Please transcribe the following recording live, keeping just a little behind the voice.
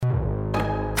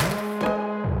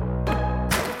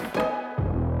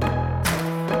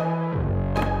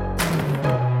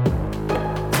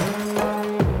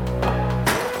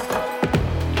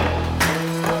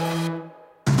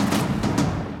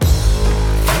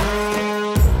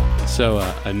So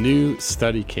a new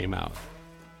study came out,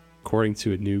 according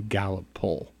to a new Gallup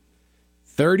poll.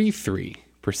 33%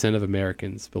 of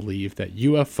Americans believe that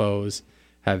UFOs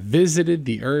have visited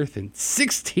the Earth, and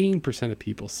 16% of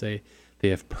people say they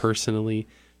have personally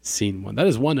seen one. That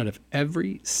is 1 out of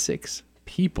every 6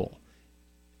 people.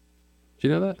 Do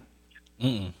you know that?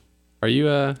 Mm-mm. Are you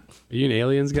an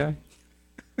aliens guy?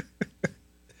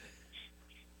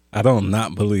 I don't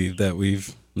not believe that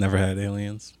we've never had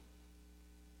aliens.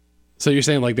 So you're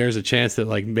saying like there's a chance that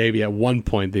like maybe at one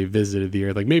point they visited the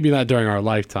Earth, like maybe not during our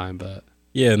lifetime, but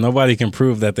Yeah, nobody can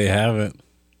prove that they haven't.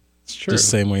 it's true. Just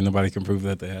the same way nobody can prove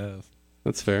that they have.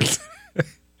 That's fair.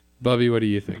 Bubby, what do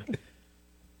you think?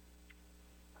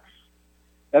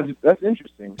 That's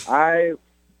interesting. I've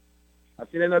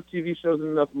seen enough TV shows and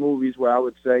enough movies where I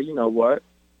would say, you know what,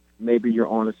 maybe you're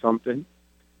on to something.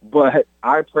 But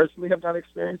I personally have not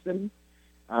experienced any.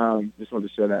 Just wanted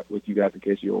to share that with you guys in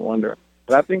case you were wondering.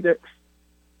 But I think that,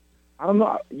 I don't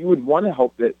know, you would want to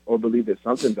hope that or believe that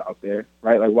something's out there,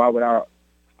 right? Like, why would our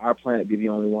planet be the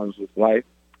only ones with life?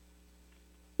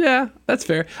 Yeah, that's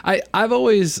fair. I've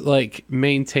always like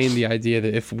maintained the idea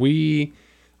that if we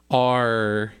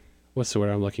are, what's the word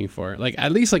I'm looking for? Like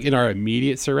at least like in our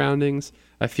immediate surroundings,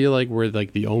 I feel like we're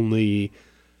like the only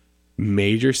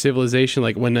major civilization.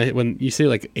 Like when you say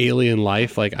like alien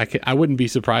life, like I wouldn't be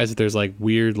surprised if there's like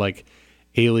weird like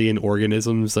alien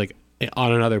organisms like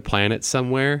on another planet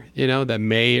somewhere, you know, that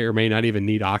may or may not even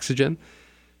need oxygen.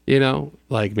 You know,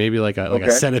 like maybe like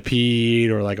a centipede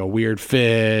or like a weird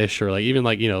fish or like even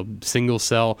like, you know, single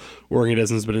cell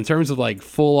organisms. But in terms of like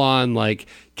full on like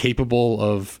capable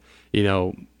of, you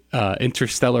know,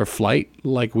 interstellar flight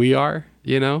like we are,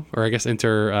 you know, or I guess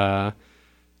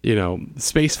you know,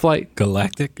 space flight.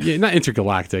 Galactic? Yeah, not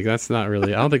intergalactic. That's not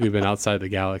really, I don't think we've been outside the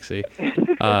galaxy.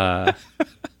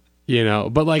 You know,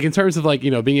 but like in terms of like,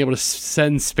 you know, being able to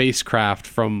send spacecraft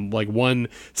from like one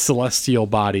celestial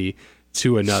body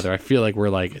to another, I feel like we're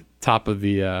like top of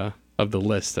the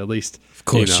list, at least. Of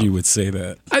course, you know. you would say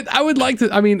that. I would like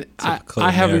to. I mean,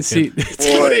 I haven't seen. What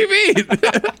do you mean?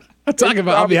 I'm talking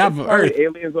about on behalf of Earth.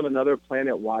 Aliens on another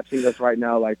planet watching us right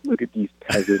now. Like, look at these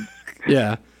peasants.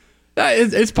 Yeah,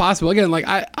 it's possible. Again, like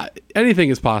anything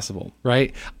is possible,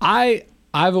 right? I've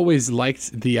always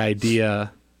liked the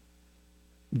idea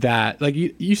that like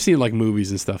you've seen like movies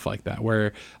and stuff like that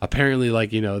where apparently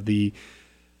like, you know, the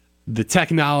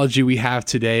technology we have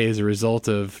today is a result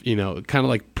of, you know, kind of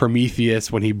like Prometheus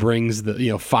when he brings the,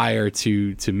 you know, fire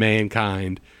to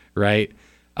mankind, right?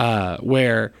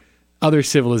 Where other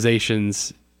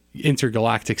civilizations,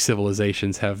 intergalactic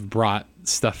civilizations, have brought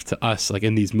stuff to us like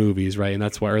in these movies, right? And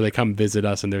that's why, or they come visit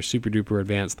us and they're super duper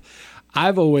advanced.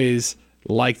 I've always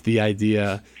liked the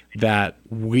idea that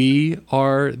we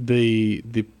are the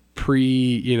pre,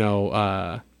 you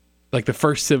know, like the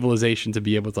first civilization to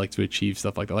be able to like to achieve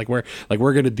stuff like that. Like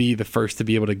we're going to be the first to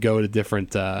be able to go to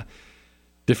different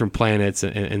planets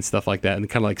and stuff like that, and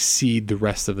kind of like seed the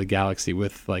rest of the galaxy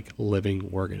with like living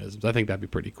organisms. I think that'd be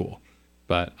pretty cool.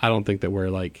 But I don't think that we're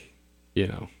like, you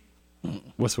know,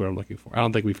 what's the word I'm looking for? I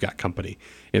don't think we've got company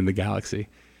in the galaxy.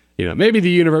 You know, maybe the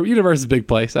universe is a big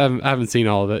place. I haven't seen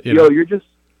all of it. You know?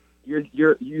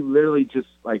 You literally just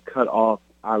like cut off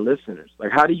our listeners.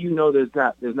 Like, how do you know there's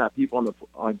not people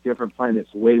on different planets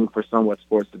waiting for somewhat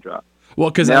sports to drop? Well,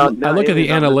 because I look at the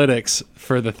analytics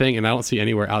for the thing, and I don't see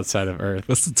anywhere outside of Earth.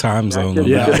 What's the time zone?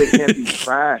 Yeah, they can't be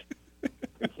tracked.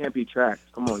 They can't be tracked.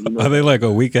 Come on, you know. Are they like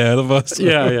a week ahead of us?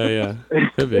 Yeah.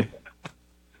 Could be.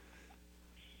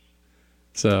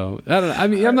 So I don't know. I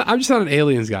mean, I'm just not an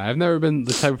aliens guy. I've never been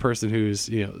the type of person who's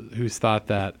thought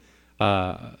that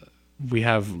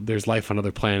there's life on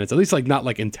other planets. At least like not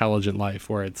like intelligent life,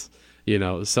 where it's, you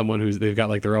know, someone they've got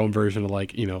like their own version of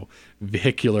like, you know,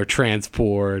 vehicular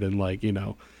transport and like, you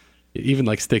know, even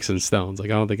like sticks and stones.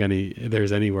 Like I don't think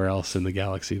there's anywhere else in the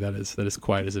galaxy that is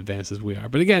quite as advanced as we are.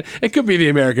 But again, it could be the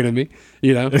American in me,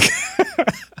 you know,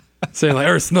 saying like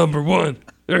Earth's number one.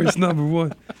 Earth's number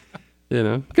one. You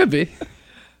know, could be.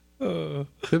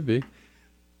 Could be.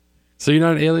 So you're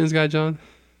not an aliens guy, John?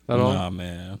 At all? Nah,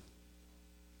 man.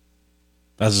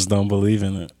 I just don't believe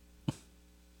in it.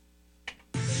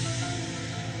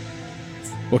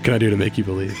 What can I do to make you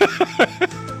believe?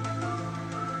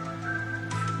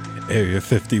 Area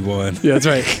 51. Yeah, that's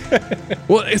right.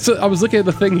 Well, I was looking at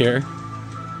the thing here.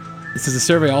 It says the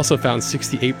survey also found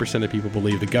 68% of people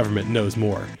believe the government knows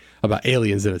more about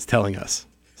aliens than it's telling us.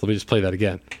 So let me just play that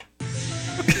again.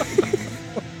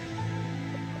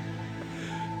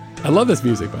 I love this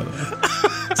music, by the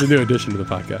way. It's a new addition to the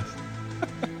podcast.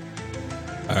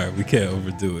 All right, we can't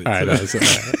overdo it. All right,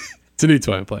 it's a new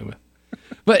toy I'm playing with.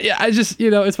 But yeah, I just,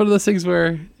 you know, it's one of those things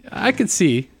where I could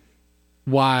see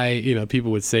why,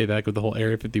 people would say that with the whole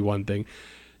Area 51 thing.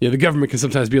 The government can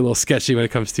sometimes be a little sketchy when it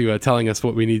comes to telling us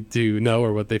what we need to know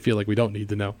or what they feel like we don't need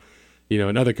to know,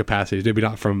 in other capacities. Maybe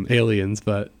not from aliens,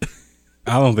 but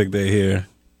I don't think they hear.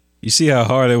 You see how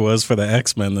hard it was for the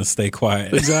X-Men to stay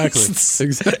quiet. Exactly.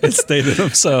 And stay to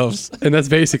themselves. And that's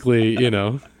basically,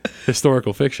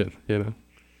 historical fiction,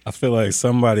 I feel like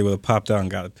somebody would have popped out and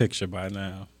got a picture by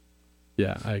now.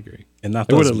 Yeah, I agree. And not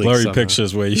those blurry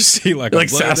pictures where you see like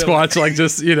Sasquatch, like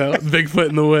just, Bigfoot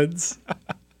in the woods.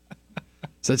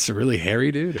 Is that a really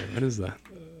hairy dude, or what is that?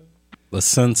 Let's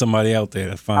send somebody out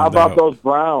there to find out. How about those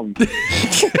Browns?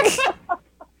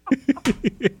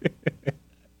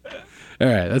 All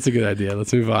right, that's a good idea.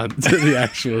 Let's move on to the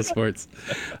actual sports.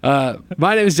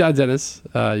 My name is John Dennis.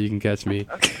 You can catch me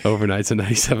overnights at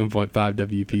 97.5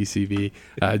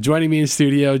 WPCV. Joining me in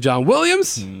studio, John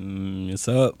Williams. What's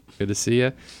up? Good to see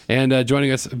you. And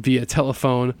joining us via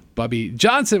telephone, Bubby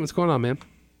Johnson. What's going on, man?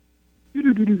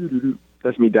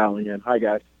 That's me dialing in. Hi,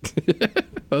 guys. That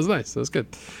was nice. That was good.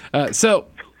 So,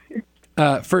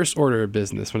 first order of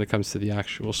business when it comes to the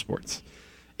actual sports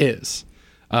is,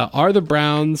 are the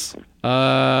Browns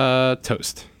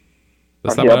toast?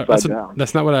 That's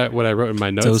not what I wrote in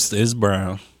my notes. Toast is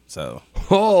brown. So.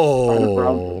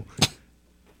 Oh,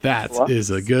 that is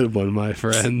a good one, my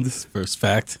friend. First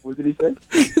fact. What did he say?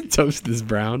 Toast is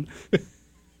brown.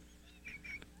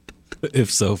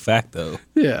 If so, facto.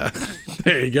 Yeah.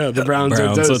 There you go. The Browns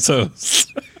are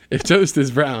toast. If toast is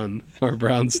brown, or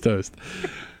brown's toast.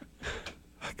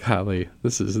 Golly,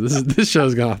 this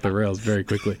show's gone off the rails very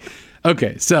quickly.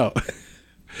 Okay, so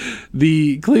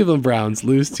the Cleveland Browns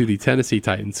lose to the Tennessee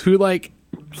Titans, who,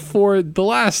 for the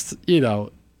last,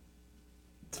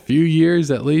 few years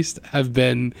at least, have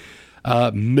been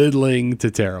middling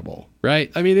to terrible,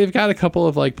 right? I mean, they've got a couple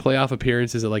of playoff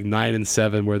appearances at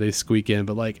 9-7 where they squeak in,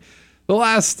 but the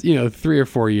last 3 or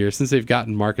 4 years since they've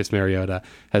gotten Marcus Mariota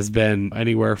has been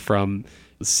anywhere from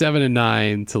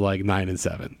 7-9 to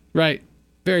 9-7, right?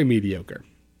 Very mediocre.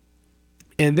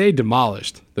 And they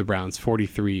demolished the Browns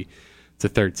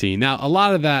 43-13. Now, a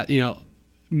lot of that,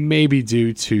 may be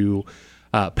due to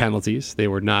penalties. They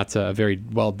were not a very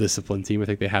well-disciplined team. I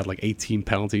think they had 18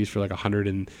 penalties for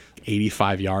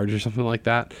 185 yards or something like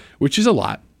that, which is a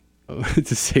lot,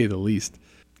 to say the least.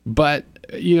 But,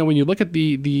 when you look at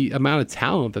the amount of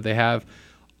talent that they have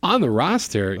on the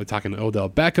roster, we're talking Odell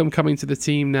Beckham coming to the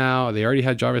team now. They already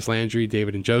had Jarvis Landry.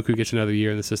 David Njoku gets another year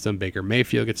in the system. Baker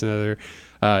Mayfield gets another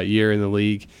year in the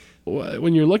league.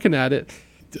 When you're looking at it,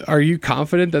 are you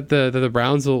confident that the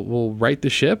Browns will right the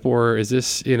ship, or is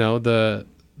this the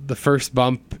first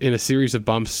bump in a series of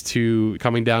bumps to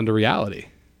coming down to reality?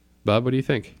 Bub, what do you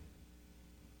think?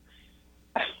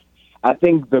 I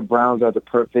think the Browns are the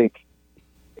perfect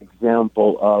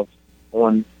example of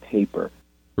on paper.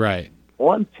 Right.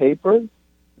 On paper,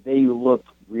 they look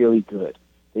really good.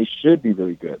 They should be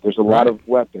really good. There's a lot of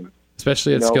weapons.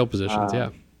 Especially at skill positions, yeah.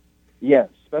 Yeah,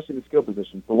 especially the skill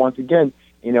positions. But once again,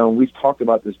 we've talked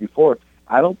about this before.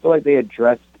 I don't feel like they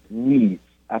addressed needs.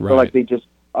 I feel like they just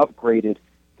upgraded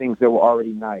things that were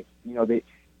already nice.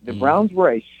 The Browns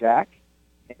were a shack,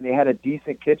 and they had a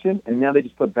decent kitchen, and now they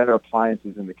just put better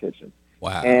appliances in the kitchen.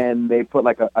 Wow. And they put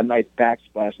a nice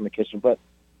backsplash in the kitchen, but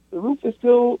the roof is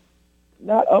still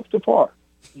not up to par.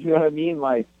 You know what I mean?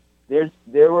 I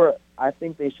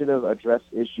think they should have addressed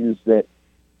issues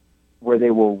where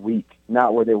they were weak,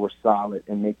 not where they were solid,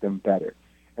 and make them better.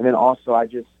 And then also, I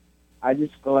just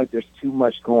feel like there's too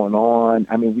much going on.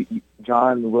 I mean,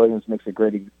 John Williams makes a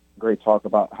great talk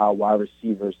about how wide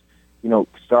receivers,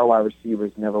 star wide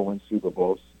receivers never win Super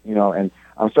Bowls. And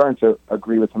I'm starting to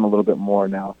agree with him a little bit more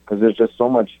now because there's just so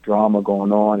much drama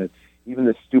going on, and even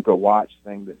this stupid watch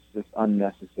thing that's just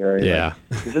unnecessary. Yeah.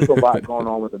 There's just a lot going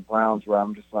on with the Browns where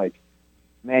I'm just like,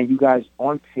 man, you guys,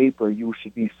 on paper, you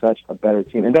should be such a better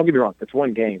team. And don't get me wrong, it's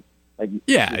one game.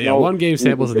 One game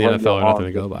samples in the NFL are nothing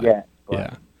to go by.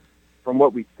 Yeah. From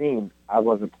what we've seen, I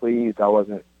wasn't pleased.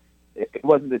 It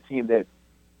wasn't the team that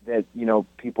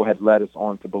people had led us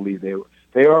on to believe they were.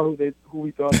 They are who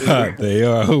we thought they were. They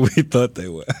are who we thought they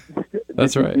were.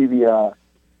 That's right. Did you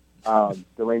see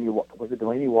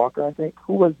Delaney Walker, I think?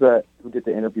 Who did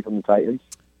the interview from the Titans?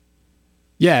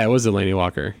 Yeah, it was Delaney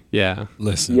Walker. Yeah.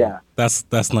 Listen, that's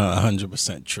not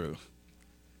 100% true.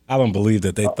 I don't believe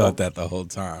that they thought that the whole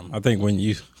time. I think when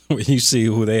you see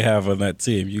who they have on that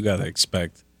team, you got to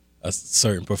expect a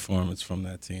certain performance from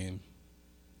that team.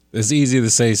 It's easy to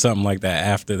say something like that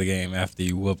after the game, after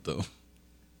you whooped them.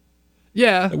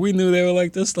 Yeah. We knew they were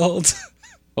like this the whole time.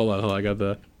 Hold on. I got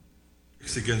the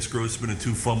Against Grossman and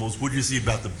 2 fumbles. What do you see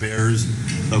about the Bears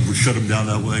would shut them down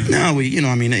that way? No, we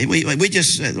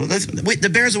just the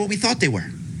Bears are what we thought they were.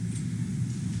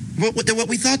 They're what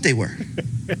we thought they were.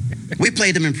 We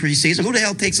played them in preseason. Who the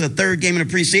hell takes a third game in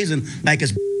the preseason like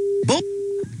it's bull?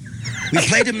 We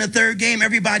played them in the third game.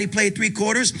 Everybody played 3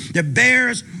 quarters. The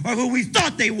Bears are who we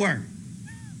thought they were.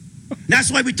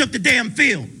 That's why we took the damn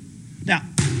field. Now,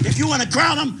 if you want to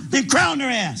crown them, then crown their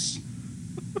ass.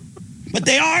 But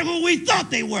they are who we thought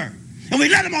they were. And we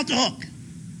let them off the hook.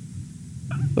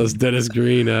 That was Dennis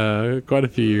Green quite a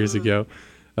few years ago.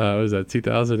 What was that,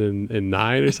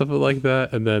 2009 or something like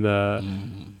that? And then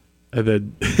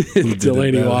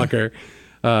Delaney Walker,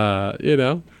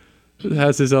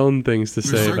 has his own things to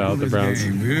say about the Browns.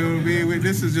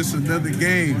 This is just another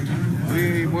game.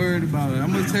 We ain't worried about it.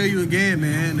 I'm going to tell you again,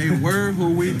 man. They were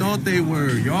who we thought they were.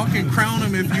 Y'all can crown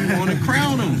them if you want to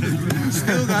crown them.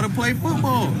 Still got to play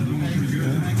football.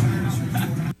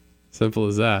 Simple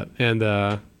as that. And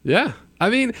I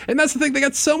mean, and that's the thing. They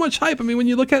got so much hype. I mean, when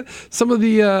you look at some of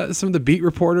the beat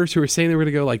reporters who were saying they were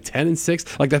going to go like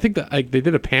 10-6, like I think that they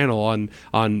did a panel on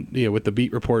with the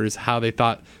beat reporters how they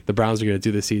thought the Browns were going to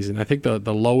do this season. I think the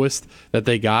lowest that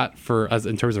they got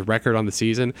in terms of record on the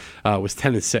season was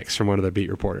 10-6 from one of their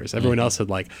beat reporters. Everyone else had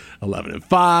like 11-5,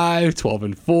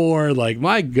 12-4. Like,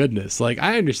 my goodness. Like,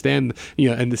 I understand.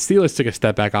 And the Steelers took a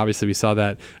step back. Obviously, we saw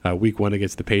that week 1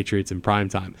 against the Patriots in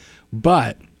primetime,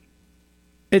 but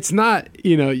it's not,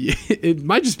 it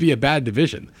might just be a bad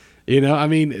division. I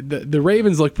mean, the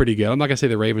Ravens look pretty good. I'm not going to say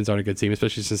the Ravens aren't a good team,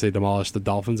 especially since they demolished the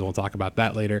Dolphins, and we'll talk about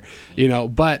that later.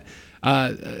 But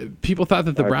people thought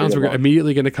that the Browns were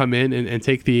immediately going to come in and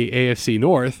take the AFC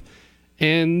North,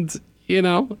 and they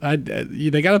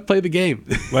got to play the game.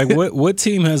 Like, what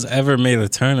team has ever made a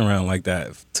turnaround like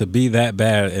that, to be that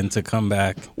bad and to come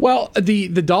back? Well, the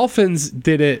Dolphins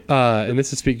did it, and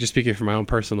this is speaking from my own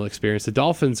personal experience. The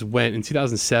Dolphins went in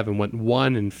 2007, went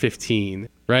 1-15.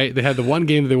 Right, they had the one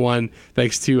game they won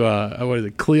thanks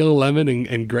to Cleo Lemon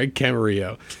and Greg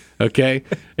Camarillo. Okay,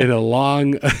 in a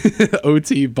long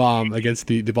OT bomb against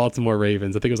the Baltimore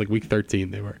Ravens. I think it was like week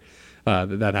 13 they were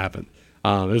that happened.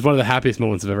 It was one of the happiest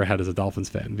moments I've ever had as a Dolphins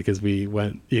fan, because we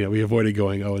we avoided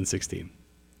going 0-16,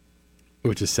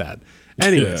 which is sad.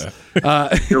 Anyways,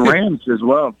 the Rams as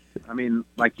well. I mean,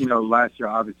 last year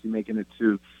obviously making it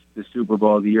to the Super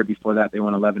Bowl. The year before that they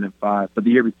went 11-5, but the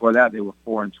year before that they were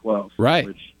 4-12. Right.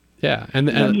 Which, yeah, and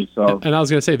I was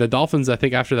going to say the Dolphins, I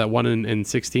think after that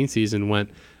 1-16 season went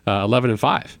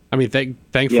 11-5. I mean,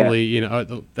 thankfully,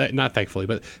 not thankfully,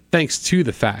 but thanks to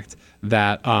the fact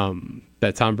that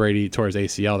that Tom Brady tore his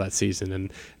ACL that season,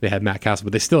 and they had Matt Castle,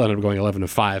 but they still ended up going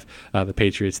 11-5. The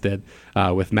Patriots did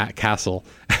with Matt Castle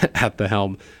at the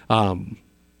helm.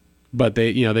 But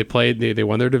they played. They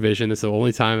won their division. It's the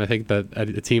only time I think that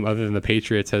a team other than the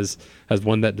Patriots has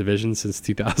won that division since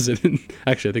 2000.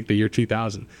 Actually, I think the year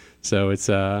 2000. So it's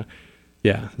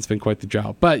it's been quite the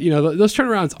drought. But those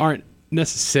turnarounds aren't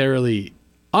necessarily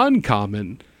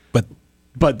uncommon.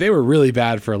 But they were really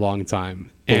bad for a long time.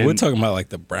 And we're talking about like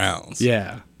the Browns.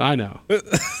 Yeah, I know.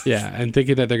 Yeah, and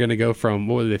thinking that they're going to go from,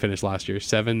 what did they finish last year?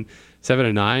 7-9,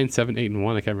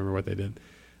 7-8-1. I can't remember what they did.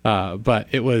 But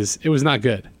it was not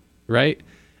good, right?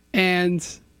 And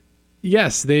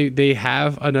yes, they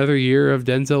have another year of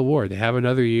Denzel Ward. They have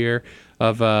another year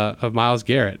of Myles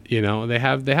Garrett. They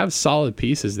have solid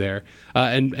pieces there.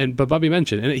 But Bubby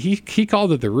mentioned, and he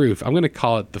called it the roof. I'm going to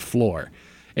call it the floor.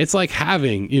 It's like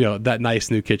having, that nice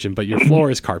new kitchen, but your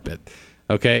floor is carpet.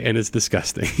 Okay, and it's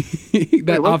disgusting.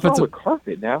 What's wrong with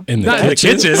carpet now? In the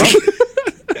kitchen.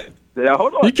 Yeah,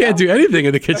 hold on. You can't do anything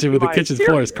in the kitchen with the kitchen's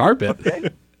floor is carpet. Okay.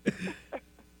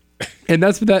 And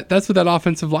that's what that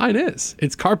offensive line is.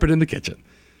 It's carpet in the kitchen.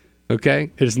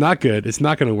 Okay? It is not good. It's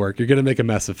not going to work. You're going to make a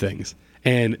mess of things.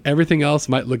 And everything else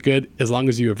might look good as long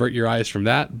as you avert your eyes from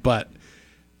that, but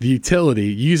the utility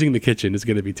using the kitchen is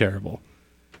going to be terrible.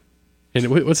 And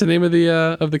what's the name of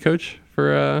the coach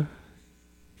for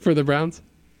the Browns?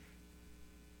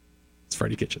 It's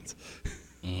Freddie Kitchens.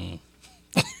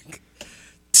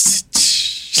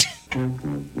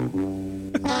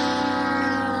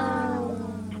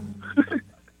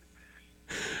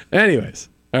 Anyways,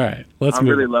 all right, let's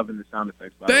move. I'm really loving the sound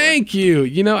effects. Thank you.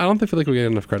 I don't feel like we get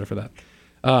enough credit for that.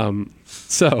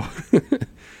 So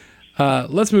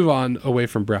let's move on away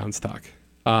from Browns talk,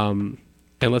 and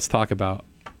let's talk about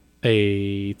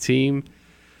a team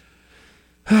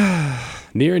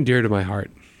near and dear to my heart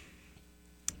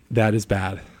that is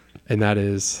bad, and that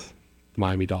is the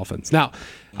Miami Dolphins. Now,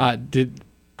 did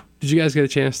you guys get a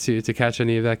chance to catch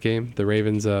any of that game, the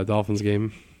Ravens Dolphins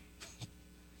game?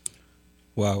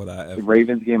 Why would I ever? The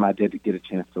Ravens game, I did get a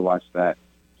chance to watch that,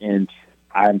 and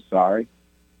I'm sorry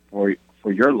for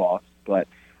your loss, but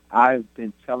I've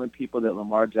been telling people that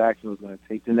Lamar Jackson was going to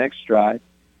take the next stride.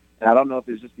 And I don't know if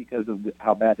it's just because of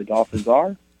how bad the Dolphins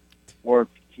are, or if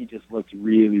he just looks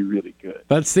really, really good.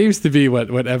 That seems to be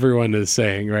what everyone is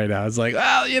saying right now. It's like,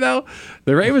 well,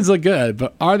 the Ravens look good,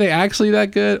 but are they actually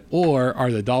that good, or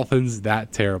are the Dolphins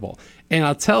that terrible? And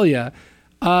I'll tell you,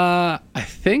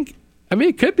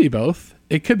 it could be both.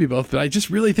 It could be both, but I just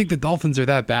really think the Dolphins are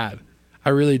that bad. I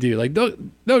really do. Like,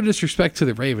 no disrespect to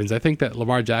the Ravens. I think that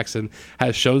Lamar Jackson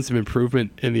has shown some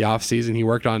improvement in the offseason. He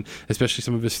worked on especially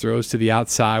some of his throws to the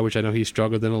outside, which I know he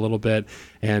struggled in a little bit,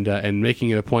 and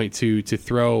making it a point to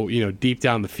throw deep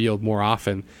down the field more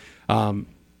often.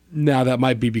 Now that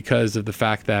might be because of the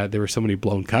fact that there were so many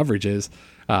blown coverages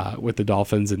with the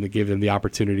Dolphins, and they gave them the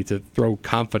opportunity to throw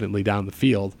confidently down the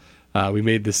field. We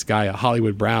made this guy a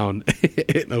Hollywood Brown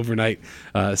an overnight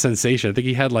sensation. I think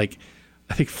he had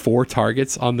 4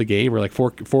 targets on the game, or like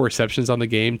four receptions on the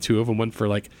game. 2 of them went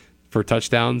for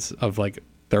touchdowns of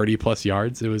 30 plus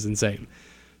yards. It was insane.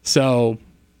 So,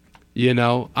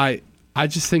 I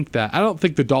just think that I don't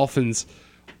think the Dolphins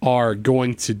are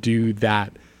going to do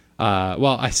that.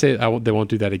 Well, they won't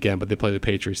do that again, but they play the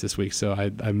Patriots this week, so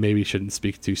I maybe shouldn't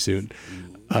speak too soon.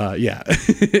 Yeah,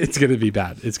 it's gonna be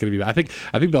bad. It's gonna be bad.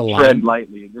 I think the line. Tread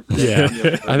lightly. Yeah,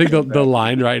 I think the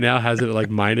line right now has it at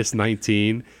minus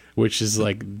 19. Which is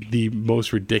the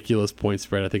most ridiculous point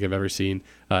spread I think I've ever seen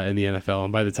in the NFL.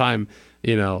 And by the time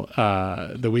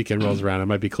the weekend rolls around, it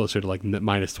might be closer to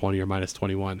minus 20 or minus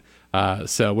 21.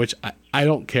 So which I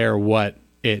don't care what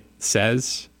it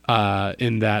says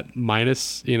in that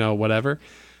minus whatever.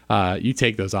 You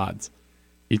take those odds.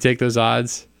 You take those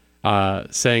odds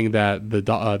saying that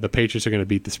the Patriots are going to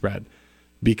beat the spread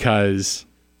because.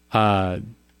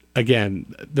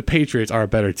 Again, the Patriots are a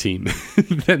better team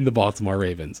than the Baltimore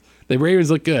Ravens. The Ravens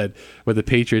look good, but the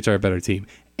Patriots are a better team.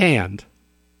 And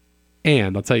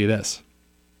I'll tell you this.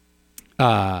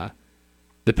 The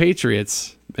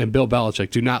Patriots and Bill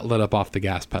Belichick do not let up off the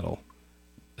gas pedal,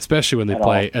 especially when they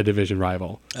play a division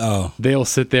rival. Oh. They'll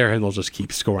sit there and they'll just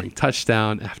keep scoring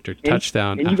touchdown after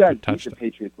touchdown and after you guys touchdown. Beat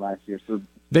the Patriots last year, so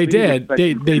they did, but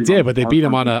they beat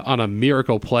them on a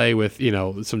miracle play with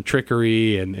some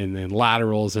trickery and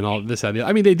laterals and all this.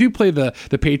 I mean, they do play the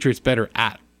Patriots better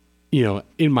at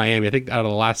in Miami. I think out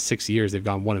of the last 6 years, they've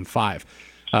gone 1-5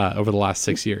 over the last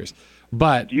 6 years.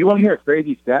 But do you want to hear a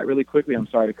crazy stat really quickly? I'm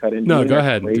sorry to cut in. No, go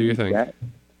ahead. Do your thing.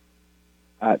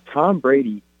 Tom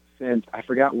Brady, since I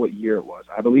forgot what year it was,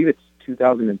 I believe it's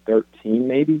 2013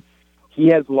 maybe, he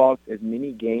has lost as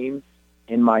many games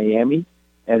in Miami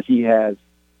as he has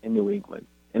in New England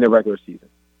in the regular season.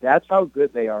 That's how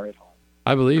good they are at home.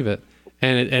 I believe it.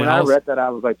 And when I read that, I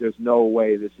was like, "There's no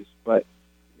way this is," but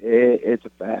it's a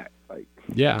fact.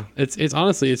 Yeah, it's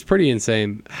honestly it's pretty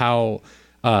insane how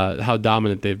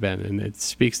dominant they've been, and it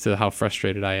speaks to how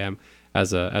frustrated I am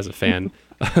as a fan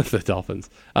of the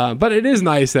Dolphins. But it is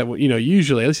nice that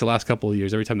usually at least the last couple of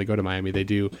years, every time they go to Miami, they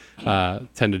do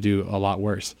tend to do a lot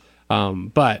worse.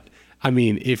 But I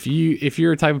mean, if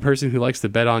you're a type of person who likes to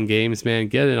bet on games, man,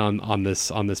 get in on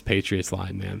this Patriots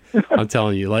line, man. I'm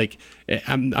telling you,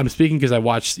 I'm speaking because I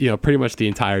watched pretty much the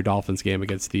entire Dolphins game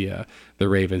against the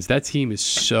Ravens. That team is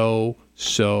so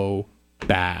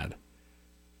bad,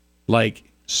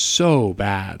 so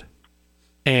bad,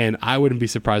 and I wouldn't be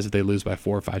surprised if they lose by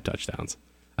 4 or 5 touchdowns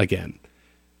again.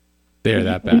 They're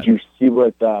that bad. Did you see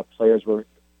what players were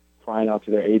crying out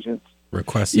to their agents?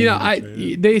 Requesting.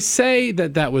 They say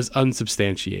that was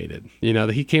unsubstantiated.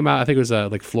 He came out. I think it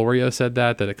was Florio said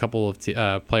that a couple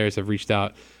of players have reached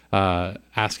out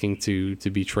asking to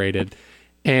be traded,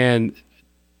 and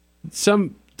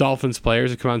some Dolphins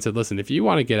players have come out and said, "Listen, if you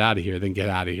want to get out of here, then get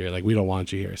out of here. We don't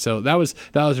want you here." So that was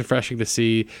refreshing to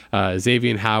see.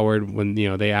 Xavier Howard, when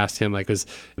they asked him, because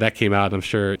that came out, I'm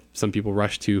sure some people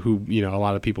rushed to who a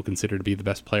lot of people consider to be the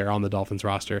best player on the Dolphins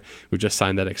roster, who just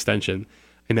signed that extension.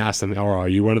 And asked him, are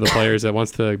you one of the players that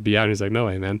wants to be out? And he's like, no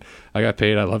way, man. I got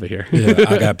paid. I love it here. Yeah,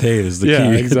 I got paid is the key.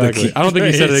 Yeah, exactly. The key I don't think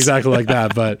he said it exactly like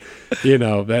that, but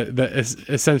that is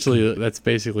essentially that's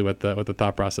basically what the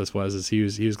thought process was. Is he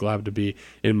was glad to be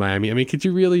in Miami. I mean, could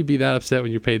you really be that upset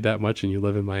when you're paid that much and you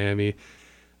live in Miami?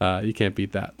 You can't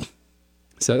beat that.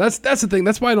 So that's the thing.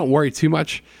 That's why I don't worry too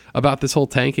much about this whole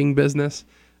tanking business,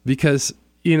 because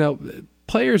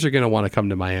players are going to want to come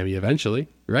to Miami eventually,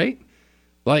 right?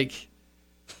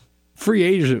 free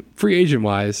agent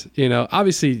wise,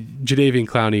 obviously Jadeveon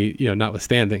Clowney,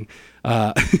 notwithstanding,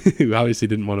 who obviously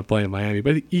didn't want to play in Miami,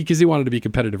 but because he wanted to be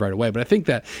competitive right away. But I think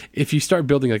that if you start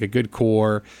building like a good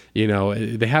core,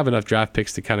 they have enough draft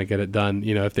picks to kind of get it done.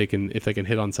 If they can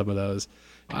hit on some of those,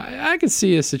 I could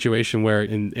see a situation where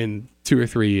in 2 or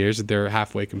 3 years they're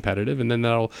halfway competitive, and then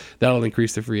that'll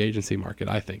increase the free agency market.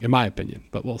 I think, in my opinion,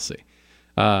 but we'll see.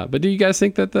 But do you guys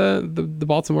think that the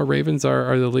Baltimore Ravens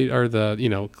are the lead, are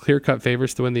the clear-cut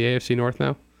favorites to win the AFC North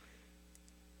now?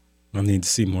 I need to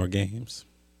see more games.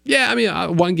 Yeah, I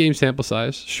mean, 1 game sample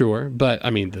size, sure, but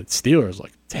I mean the Steelers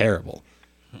look terrible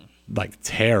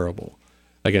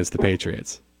against the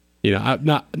Patriots. I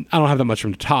don't have that much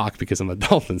room to talk because I'm a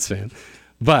Dolphins fan,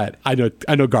 but I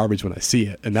know garbage when I see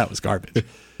it, and that was garbage.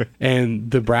 And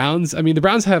the Browns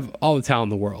have all the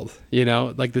talent in the world.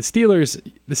 Like the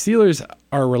Steelers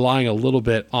are relying a little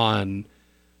bit on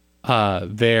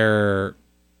their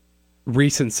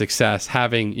recent success,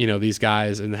 having these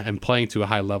guys and playing to a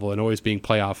high level and always being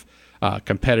playoff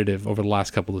competitive over the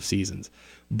last couple of seasons.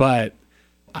 But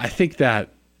I think that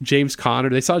James Conner,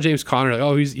 they saw James Conner like,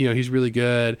 oh, he's really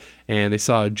good, and they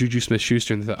saw Juju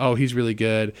Smith-Schuster and they thought, oh, he's really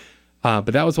good. But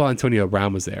that was while Antonio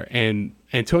Brown was there, and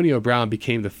Antonio Brown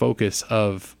became the focus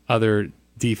of other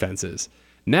defenses.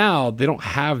 Now they don't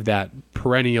have that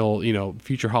perennial,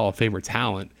 future Hall of Famer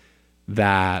talent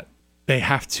that they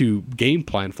have to game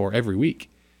plan for every week.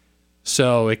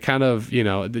 So it kind of,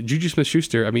 the Juju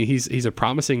Smith-Schuster, I mean, he's a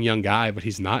promising young guy, but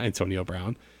he's not Antonio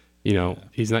Brown.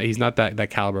 He's not that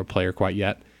caliber player quite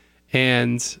yet.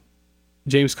 And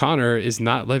James Conner is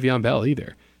not Le'Veon Bell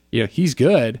either. He's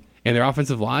good, and their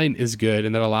offensive line is good,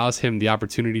 and that allows him the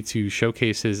opportunity to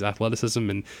showcase his athleticism,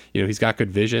 and he's got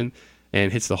good vision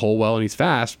and hits the hole well, and he's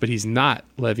fast, but he's not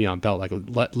Le'Veon Bell. Like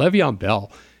Le'Veon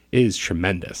Bell is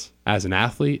tremendous as an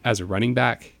athlete, as a running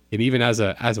back, and even as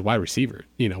a wide receiver,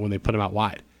 when they put him out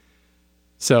wide.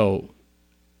 So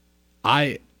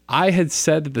I had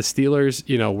said that the Steelers,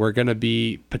 were going to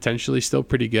be potentially still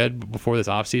pretty good before this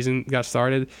offseason got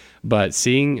started, but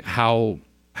seeing how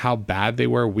bad they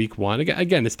were week 1,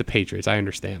 again, it's the Patriots, I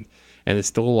understand, and it's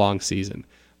still a long season,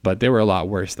 but they were a lot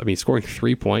worse. I mean, scoring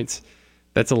 3 points,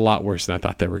 that's a lot worse than I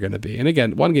thought they were going to be. And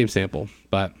again, 1 game sample,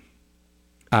 but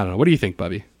I don't know. What do you think,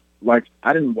 Bubby? Like,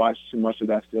 I didn't watch too much of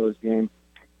that Steelers game.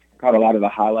 Caught a lot of the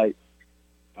highlights,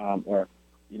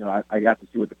 I got to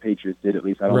see what the Patriots did. At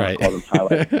least I don't want to call them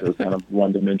highlights. It was kind of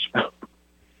one-dimensional.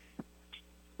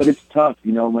 But it's tough,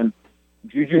 when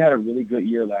Juju had a really good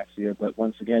year last year, but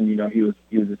once again, he was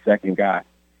the second guy.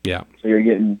 Yeah. So you're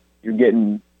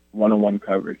getting one-on-one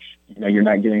coverage. You're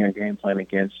not getting a game plan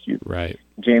against you. Right.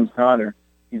 James Conner,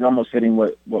 he's almost hitting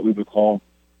what we would call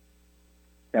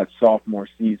that sophomore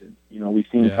season. We've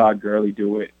seen Todd Gurley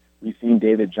do it. We've seen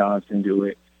David Johnson do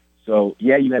it. So,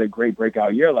 yeah, you had a great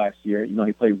breakout year last year.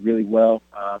 He played really well.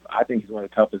 I think he's one of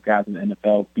the toughest guys in the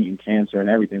NFL, beating cancer and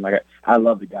everything. Like, I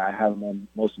love the guy. I have him on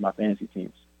most of my fantasy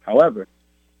teams. However,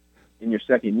 in your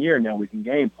second year now, we can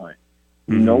game plan.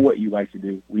 We know what you like to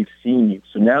do. We've seen you.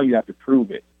 So now you have to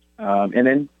prove it. And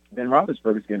then Ben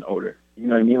Roethlisberger's getting older. You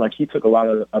know what I mean? Like, he took a lot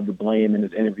of the blame in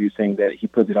his interview, saying that he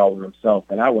puts it all on himself.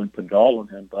 And I wouldn't put it all on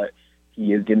him, but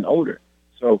he is getting older.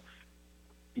 So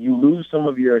you lose some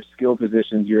of your skill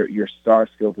positions, your star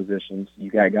skill positions. You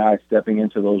got guys stepping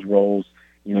into those roles.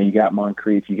 You got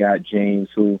Moncrief, you got James,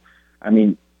 who, I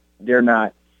mean, they're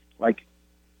not, like,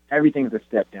 everything's a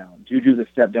step down. Juju's a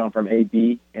step down from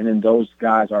AB, and then those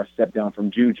guys are a step down from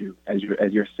Juju as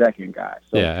your second guy.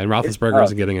 So yeah, and Roethlisberger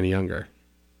isn't getting any younger.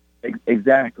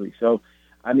 Exactly. So,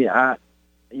 I mean,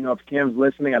 if Cam's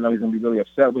listening, I know he's going to be really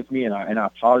upset with me, and I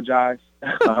apologize.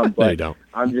 But no, you don't.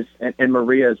 I'm just, and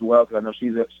Maria as well, because I know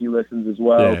she listens as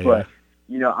well. Yeah, but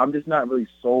I'm just not really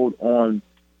sold on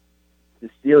the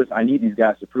Steelers. I need these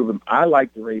guys to prove them. I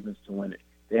like the Ravens to win it.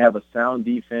 They have a sound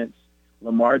defense.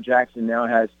 Lamar Jackson now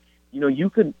has,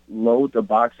 you could load the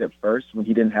box at first when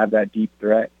he didn't have that deep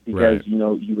threat because, right.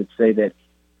 You would say that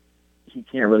he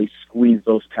can't really squeeze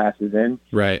those passes in.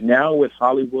 Right. Now with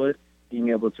Hollywood being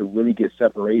able to really get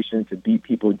separation, to beat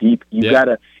people deep, you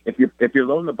gotta, if you're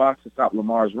loading the box to stop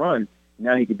Lamar's run,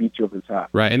 now he can beat you over the top.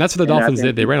 Right, and that's what the Dolphins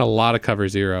did. They ran a lot of cover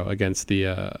zero against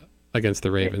the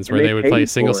Ravens, where they would play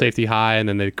single safety high, and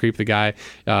then they'd creep the guy,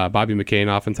 Bobby McCain,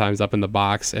 oftentimes up in the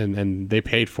box, and they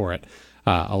paid for it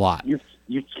a lot.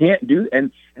 You can't do, and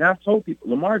I've told people,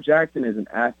 Lamar Jackson is an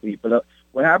athlete, but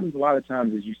what happens a lot of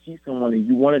times is you see someone and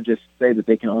you want to just say that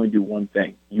they can only do one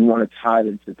thing. You want to tie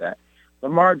them to that.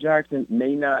 Lamar Jackson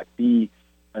may not be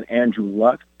an Andrew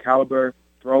Luck caliber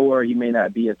thrower. He may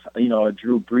not be a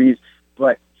Drew Brees,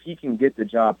 but he can get the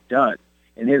job done.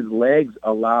 And his legs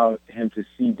allow him to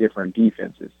see different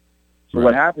defenses. So Right.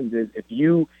 what happens is if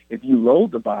you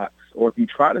load the box or if you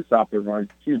try to stop the run,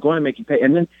 he's going to make you pay.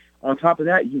 And then on top of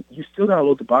that, you still got to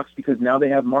load the box because now they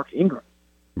have Mark Ingram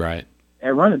Right.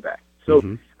 at running back. So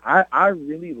Mhm. I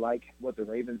really like what the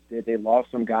Ravens did. They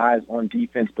lost some guys on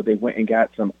defense, but they went and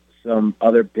got some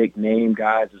other big name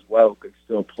guys as well who could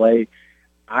still play.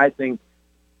 I think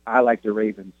I like the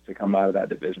Ravens to come out of that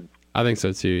division. I think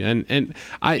so too, and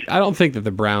I don't think that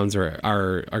the Browns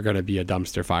are going to be a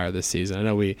dumpster fire this season. I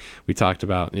know we talked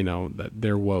about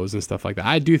their woes and stuff like that.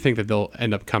 I do think that they'll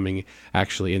end up coming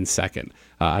actually in second.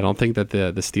 I don't think that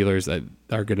the Steelers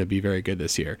are going to be very good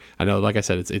this year. I know, like I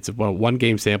said, it's a one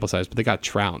game sample size, but they got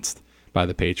trounced by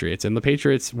the Patriots, and the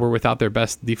Patriots were without their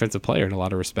best defensive player in a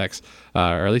lot of respects,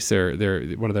 or at least they're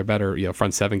one of their better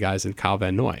front seven guys in Kyle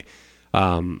Van Noy.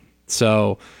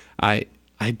 So I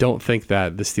don't think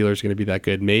that the Steelers are going to be that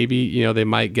good. Maybe, they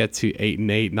might get to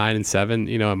 8-8, 9-7.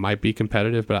 It might be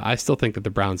competitive, but I still think that the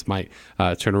Browns might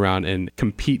turn around and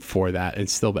compete for that and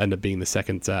still end up being the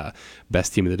second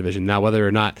best team in the division. Now, whether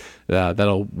or not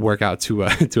that'll work out to an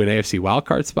AFC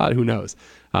wildcard spot, who knows?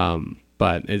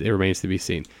 But it remains to be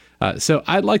seen. So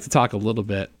I'd like to talk a little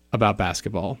bit about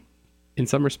basketball in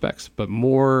some respects, but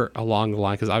more along the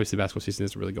line, because obviously basketball season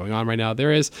isn't really going on right now.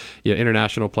 There is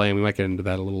international play, and we might get into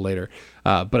that a little later.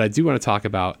 But I do want to talk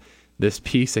about this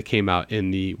piece that came out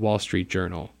in the Wall Street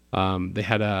Journal. They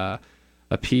had a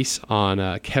piece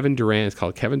on Kevin Durant. It's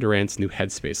called Kevin Durant's New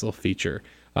Headspace, a little feature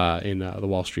in the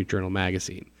Wall Street Journal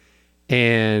magazine.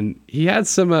 And he had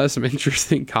some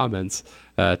interesting comments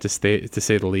to say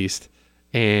the least.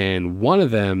 And one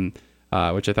of them,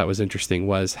 which I thought was interesting,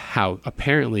 was how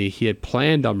apparently he had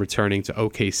planned on returning to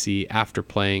OKC after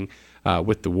playing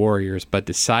with the Warriors, but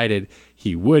decided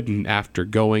he wouldn't after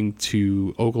going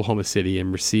to Oklahoma City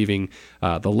and receiving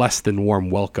the less than warm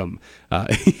welcome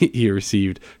he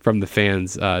received from the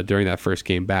fans during that first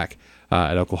game back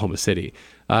at Oklahoma City.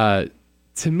 To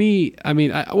me, I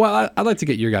mean, I'd like to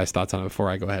get your guys' thoughts on it before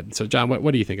I go ahead. So, John,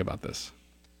 what do you think about this?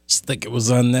 Just think it was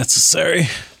unnecessary.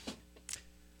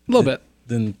 A little bit.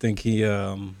 Didn't think he.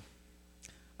 I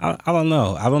don't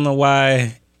know. I don't know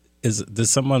why. Did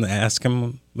someone ask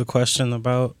him the question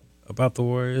about the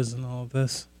Warriors and all of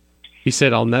this? He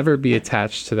said, "I'll never be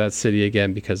attached to that city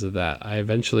again because of that. I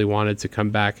eventually wanted to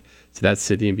come back to that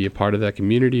city and be a part of that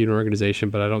community and organization,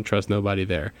 but I don't trust nobody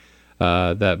there.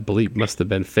 That bleep must have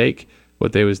been fake.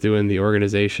 What they was doing, the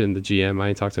organization, the GM, I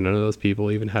ain't talked to none of those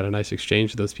people, even had a nice exchange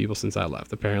with those people since I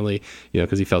left. Apparently,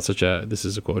 because he felt this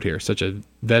is a quote here, such a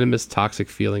venomous, toxic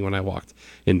feeling when I walked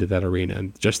into that arena.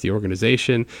 And just the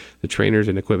organization, the trainers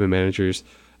and equipment managers,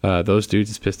 those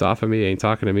dudes is pissed off at me, ain't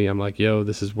talking to me. I'm like, yo,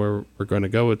 this is where we're going to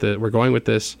go with it. We're going with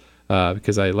this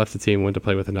because I left the team and went to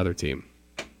play with another team."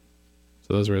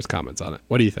 So those were his comments on it.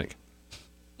 What do you think?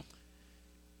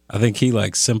 I think he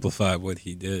simplified what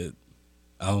he did.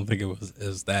 I don't think it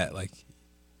was that.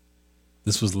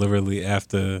 This was literally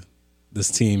after this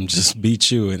team just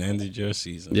beat you and ended your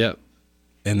season. Yep.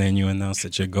 And then you announce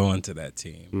that you're going to that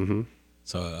team. Mm-hmm.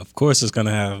 So, of course, it's going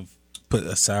to put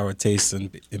a sour taste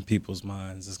in people's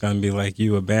minds. It's going to be like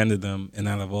you abandoned them, and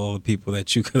out of all the people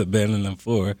that you could abandon them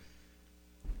for,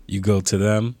 you go to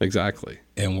them. Exactly.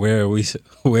 And where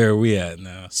are we at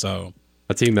now? So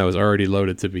a team that was already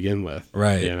loaded to begin with.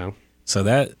 Right. So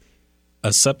that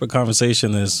a separate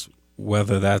conversation is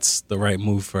whether that's the right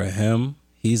move for him.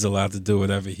 He's allowed to do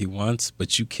whatever he wants,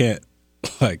 but you can't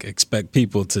expect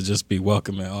people to just be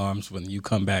welcoming arms when you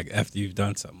come back after you've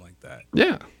done something like that.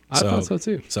 Yeah, I thought so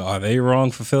too. So are they wrong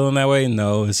for feeling that way?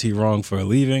 No. Is he wrong for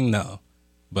leaving? No.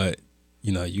 But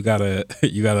you gotta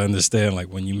understand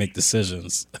when you make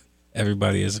decisions,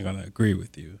 everybody isn't gonna agree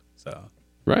with you. So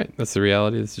right, that's the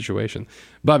reality of the situation.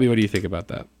 Bobby, what do you think about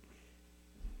that?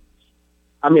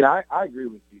 I mean, I agree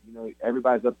with you.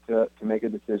 Everybody's up to make a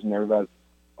decision. Everybody's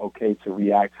okay to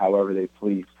react however they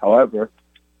please. However,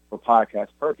 for podcast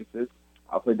purposes,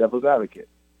 I'll play devil's advocate.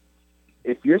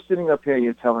 If you're sitting up here and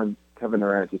you're telling Kevin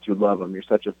Durant that you love him, you're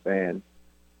such a fan,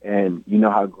 and you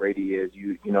know how great he is,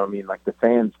 you know what I mean? The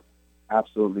fans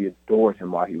absolutely adored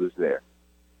him while he was there.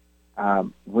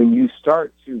 When you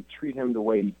start to treat him the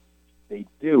way they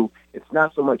do, it's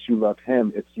not so much you love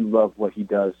him, it's you love what he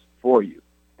does for you.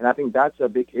 And I think that's a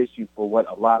big issue for what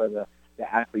a lot of the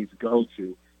athletes go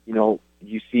to.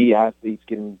 You see athletes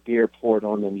getting beer poured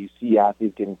on them. You see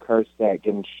athletes getting cursed at,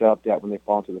 getting shoved at when they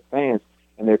fall to the fans.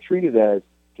 And they're treated as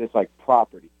just like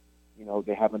property.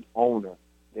 They have an owner.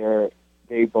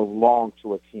 They belong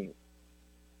to a team.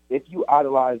 If you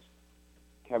idolize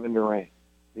Kevin Durant,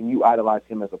 then you idolize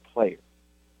him as a player.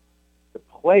 The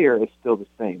player is still the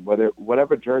same.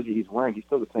 Whatever jersey he's wearing, he's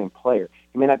still the same player.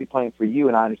 He may not be playing for you,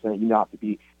 and I understand that you don't have to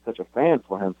be such a fan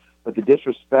for him, But the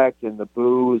disrespect and the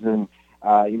boos and,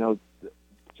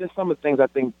 just some of the things I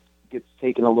think gets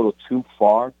taken a little too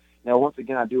far. Now, once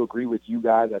again, I do agree with you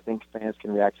guys. I think fans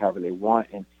can react however they want.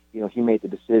 And, he made the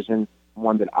decision,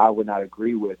 one that I would not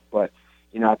agree with. But,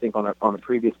 I think on a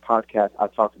previous podcast, I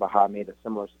talked about how I made a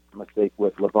similar mistake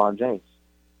with LeBron James.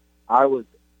 I was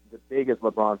the biggest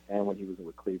LeBron fan when he was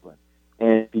with Cleveland.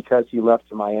 And because he left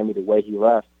to Miami the way he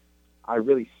left, I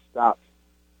really stopped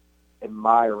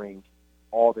admiring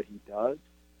all that he does.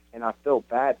 And I feel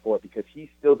bad for it because he's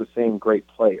still the same great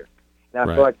player. And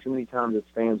I feel like too many times as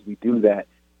fans we do that.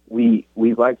 We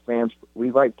like players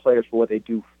for what they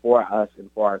do for us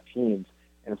and for our teams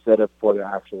instead of for their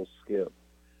actual skill.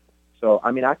 So,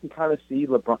 I can kind of see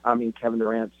Kevin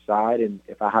Durant's side, and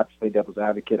if I have to play devil's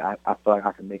advocate, I feel like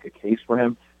I can make a case for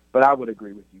him. But I would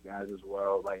agree with you guys as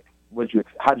well. Like,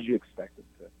 how did you expect him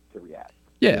to react?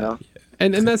 Yeah,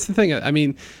 and that's the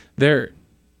thing.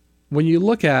 When you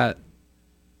look at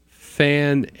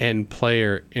fan and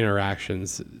player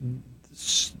interactions,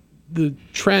 the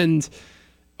trend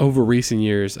over recent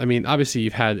years, obviously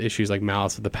you've had issues like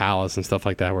Malice at the Palace and stuff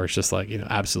like that, where it's just like,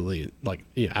 absolute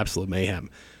mayhem.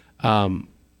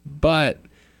 But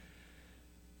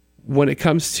when it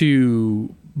comes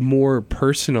to more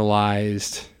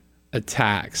personalized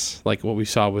attacks, like what we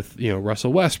saw with,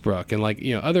 Russell Westbrook and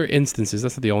other instances,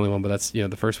 that's not the only one, but that's,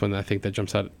 the first one I think that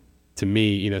jumps out to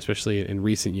me, especially in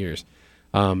recent years,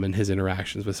 and his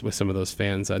interactions with some of those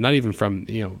fans, not even from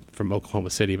Oklahoma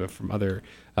City, but from other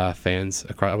fans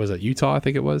across. Was it Utah? I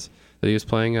think it was that he was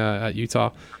playing at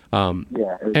Utah.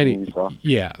 Utah.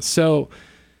 Yeah. So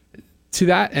to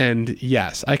that end,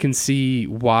 yes, I can see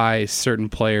why certain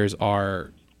players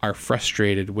are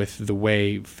frustrated with the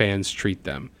way fans treat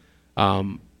them.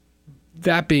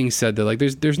 That being said, though,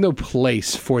 there's no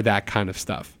place for that kind of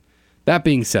stuff. That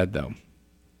being said, though,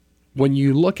 when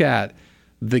you look at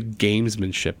the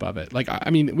gamesmanship of it,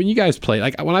 when you guys play,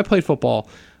 when I played football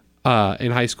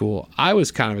in high school, I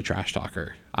was kind of a trash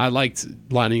talker. I liked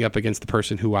lining up against the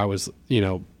person who I was,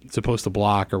 supposed to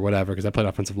block or whatever, because I played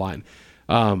offensive line.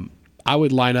 I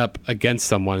would line up against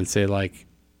someone and say,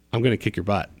 I'm going to kick your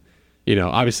butt.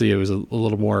 Obviously it was a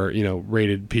little more,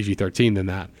 rated PG-13 than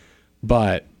that.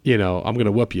 But, I'm going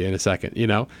to whoop you in a second,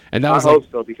 And that was I hope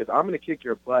so, because I'm going to kick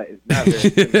your butt is not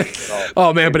very at all.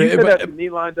 Oh, man, but if me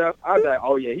lined up, I'd be like,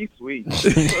 oh, yeah, he's sweet.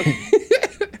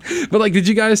 But, did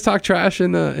you guys talk trash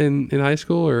in high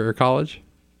school or college?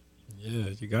 Yeah,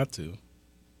 you got to.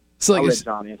 So, I'll let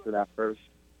John answer that first.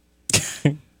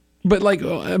 But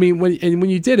when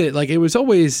you did it, it was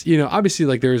always,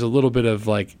 obviously there was a little bit of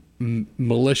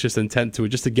malicious intent to it,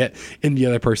 just to get in the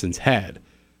other person's head,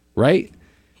 right?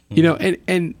 Mm-hmm.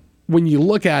 And when you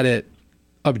look at it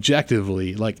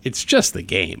objectively, it's just the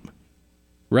game,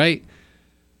 right?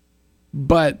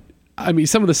 But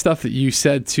some of the stuff that you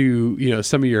said to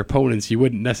some of your opponents, you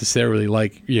wouldn't necessarily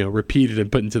repeat it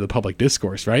and put into the public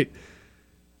discourse, right?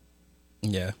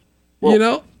 Yeah.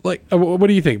 Well, what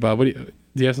do you think, Bob?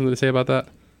 Do you have something to say about that?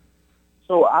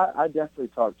 So I definitely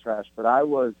talk trash, but I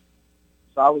was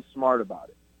smart about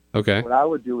it. Okay. What I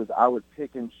would do is I would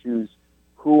pick and choose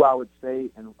who I would say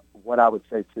and what I would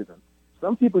say to them.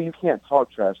 Some people you can't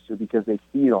talk trash to because they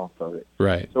feed off of it.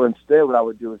 Right. So instead what I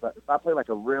would do is if I play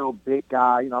a real big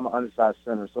guy, I'm an undersized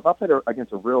center. So if I played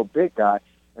against a real big guy,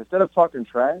 instead of talking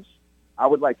trash, I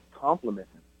would compliment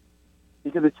him.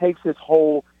 Because it takes his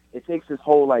whole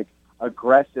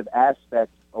aggressive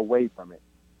aspect away from it.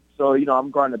 So,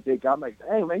 I'm guarding a big guy. I'm like,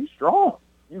 hey, man, you strong.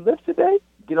 You lift today?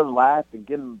 Get him laughing,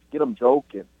 get him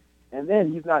joking. And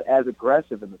then he's not as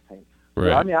aggressive in the paint.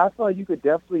 Right. So, I feel like you could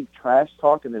definitely trash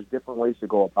talk, and there's different ways to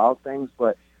go about things.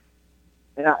 But,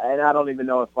 and I don't even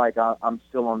know if, I'm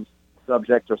still on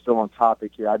subject or still on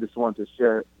topic here. I just wanted to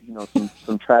share,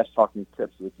 some trash talking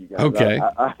tips with you guys. Okay.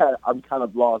 I'm kind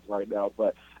of lost right now,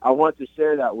 but I want to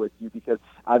share that with you because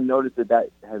I've noticed that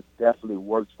has definitely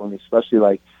worked for me,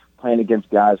 especially playing against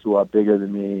guys who are bigger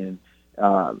than me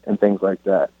and things like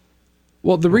that.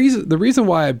 Well, the reason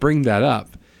why I bring that up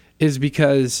is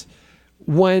because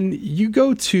when you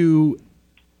go to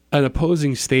an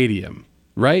opposing stadium,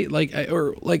 right?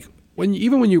 When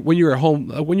you're a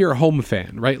home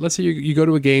fan, right? Let's say you go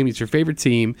to a game, it's your favorite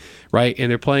team, right?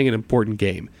 And they're playing an important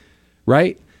game,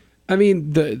 right?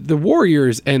 The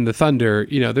Warriors and the Thunder,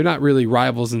 they're not really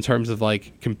rivals in terms of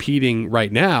competing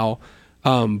right now.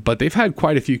 But they've had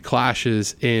quite a few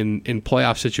clashes in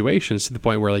playoff situations to the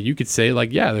point where you could say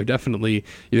yeah, there definitely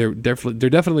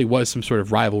was some sort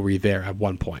of rivalry there at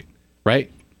one point,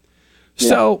 right? Yeah.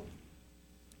 So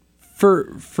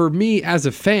for me as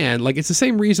a fan, like it's the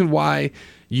same reason why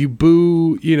you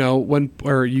boo,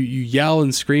 or you yell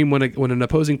and scream when an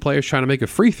opposing player is trying to make a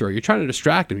free throw. You're trying to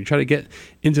distract them. You try to get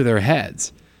into their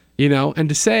heads, and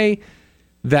to say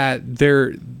that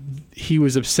he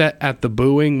was upset at the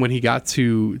booing when he got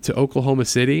to Oklahoma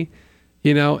City.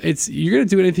 You're going to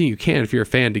do anything you can if you're a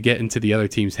fan to get into the other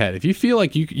team's head. If you feel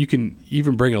like you can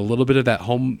even bring a little bit of that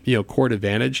home, court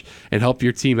advantage and help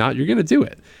your team out, you're going to do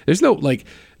it. There's no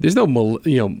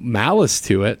malice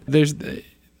to it.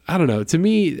 I don't know. To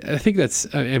me, I think it's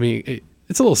a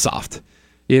little soft.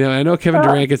 I know Kevin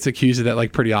Durant gets accused of that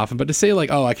like pretty often, but to say like,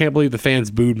 oh, I can't believe the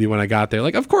fans booed me when I got there.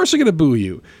 Like, of course they're going to boo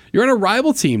you. You're on a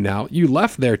rival team now. You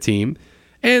left their team.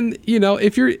 And,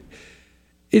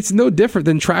 it's no different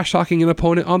than trash talking an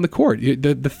opponent on the court.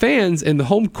 The fans and the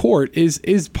home court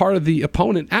is part of the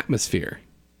opponent atmosphere,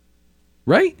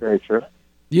 right? Very true.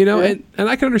 And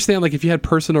I can understand like if you had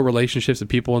personal relationships with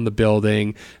people in the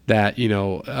building that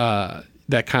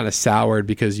that kind of soured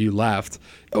because you left.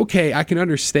 Okay, I can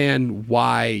understand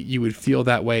why you would feel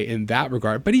that way in that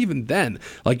regard. But even then,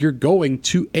 like you're going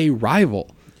to a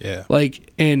rival. Yeah.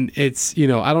 Like, and it's,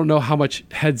 I don't know how much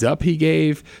heads up he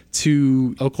gave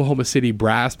to Oklahoma City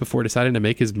brass before deciding to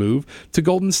make his move to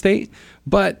Golden State,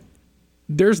 but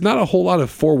there's not a whole lot of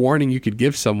forewarning you could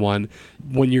give someone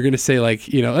when you're going to say like,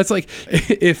 that's like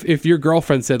if your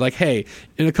girlfriend said like, hey,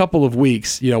 in a couple of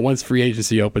weeks, once free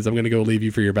agency opens, I'm going to go leave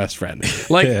you for your best friend.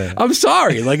 Like, yeah. I'm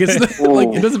sorry. Like it's like,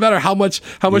 it doesn't matter how much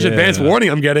advance warning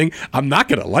I'm getting. I'm not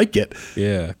going to like it.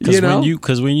 Yeah.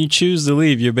 Because when you choose to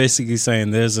leave, you're basically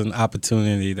saying there's an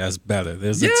opportunity that's better.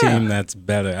 There's a team that's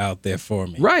better out there for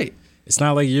me. Right. It's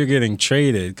not like you're getting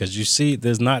traded because you see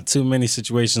there's not too many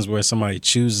situations where somebody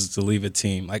chooses to leave a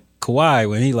team. Like Kawhi,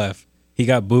 when he left, he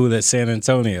got booed at San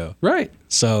Antonio. Right.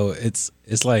 So it's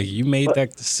like you made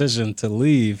that decision to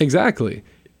leave. Exactly.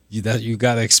 You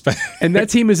got to expect. And that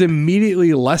team is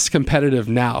immediately less competitive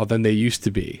now than they used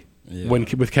to be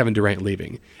with Kevin Durant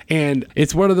leaving. And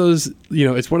it's one of those,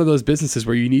 it's one of those businesses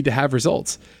where you need to have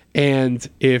results. And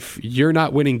if you're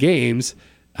not winning games,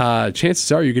 chances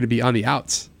are you're going to be on the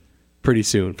outs pretty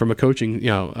soon from a coaching,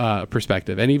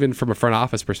 perspective, and even from a front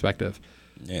office perspective.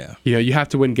 Yeah. You have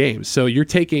to win games. So you're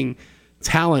taking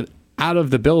talent out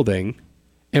of the building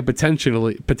and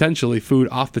potentially food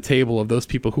off the table of those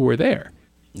people who were there.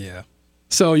 Yeah.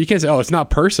 So you can't say, oh, it's not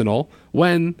personal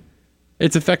when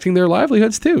it's affecting their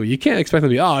livelihoods too. You can't expect them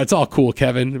to be, oh, it's all cool,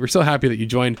 Kevin. We're so happy that you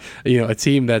joined, a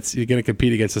team that's going to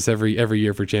compete against us every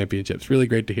year for championships. Really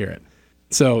great to hear it.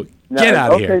 So get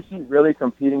out of here. Is OKC really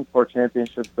competing for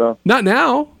championships, though? Not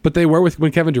now, but they were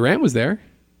when Kevin Durant was there,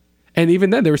 and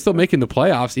even then they were still making the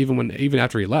playoffs. Even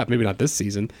after he left, maybe not this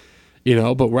season,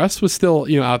 But Russ was still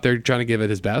out there trying to give it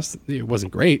his best. It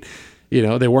wasn't great,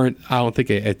 They weren't. I don't think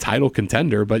a title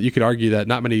contender, but you could argue that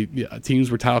not many teams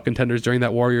were title contenders during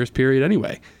that Warriors period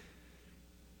anyway.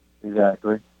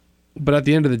 Exactly. But at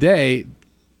the end of the day,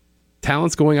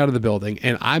 talent's going out of the building,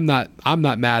 and I'm not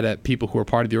mad at people who are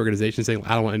part of the organization saying,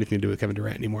 I don't want anything to do with Kevin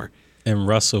Durant anymore. And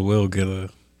Russell will get a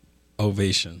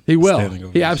ovation. He will.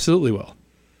 He absolutely will.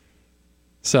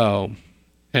 So,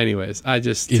 anyways,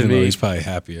 Even though he's probably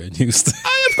happier in Houston.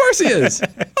 Of course he is.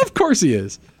 Of course he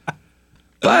is.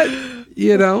 But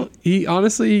he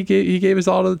honestly he gave his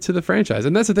all to the franchise,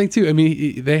 and that's the thing too. I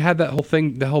mean, they had that whole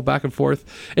thing, the whole back and forth,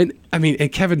 and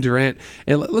and Kevin Durant.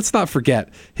 And let's not forget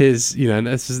his, and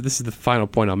this is the final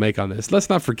point I'll make on this. Let's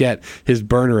not forget his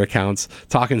burner accounts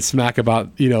talking smack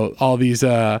about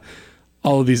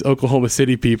all of these Oklahoma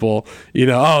City people,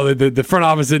 the front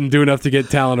office didn't do enough to get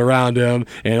talent around him,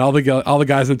 and all the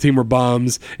guys on the team were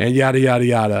bums, and yada yada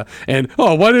yada. And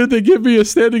why didn't they give me a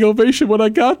standing ovation when I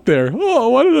got there?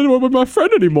 Why didn't I work with my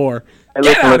friend anymore? Hey,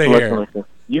 get out of here! Listen.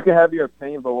 You can have your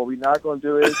opinion, but what we're not going to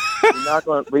do is we're not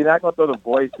going to throw the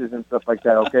voices and stuff like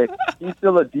that. Okay, he's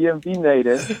still a DMV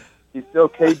native. He's still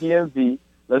KDMV.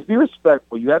 Let's be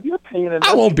respectful. You have your opinion. And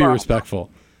I won't be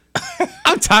respectful.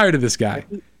 I'm tired of this guy.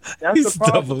 He's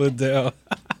doubling down.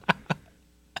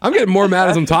 I'm getting more mad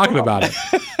as I'm talking about it.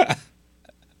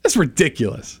 That's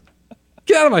ridiculous.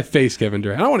 Get out of my face, Kevin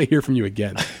Durant. I don't want to hear from you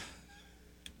again.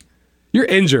 You're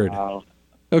injured. Wow.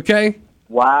 Okay?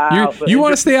 Wow. You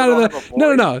want to stay out of the...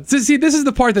 No. See, this is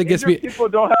the part that gets me... People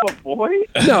don't have a voice?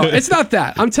 No, it's not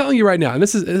that. I'm telling you right now, and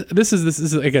this is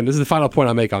the final point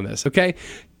I'll make on this, okay?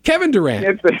 Kevin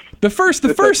Durant, the first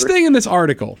thing in this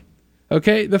article...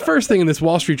 Okay, the first thing in this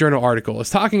Wall Street Journal article is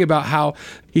talking about how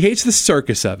he hates the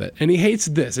circus of it, and he hates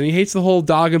this, and he hates the whole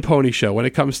dog and pony show when it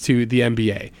comes to the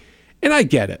NBA. And I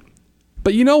get it.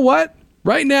 But you know what?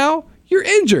 Right now, you're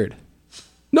injured.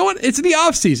 It's the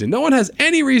off season. No one has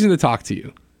any reason to talk to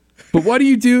you. But what do?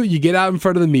 You get out in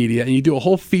front of the media and you do a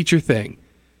whole feature thing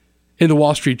in the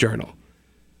Wall Street Journal.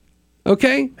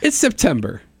 Okay? It's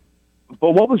September.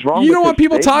 But what was wrong? You with don't want his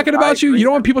people statement? talking I about you? agree. You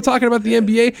don't want people talking about the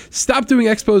NBA? Stop doing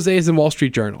exposés in Wall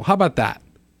Street Journal. How about that?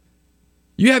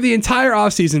 You have the entire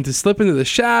offseason to slip into the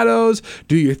shadows,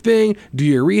 do your thing, do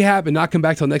your rehab, and not come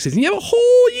back till next season. You have a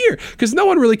whole year because no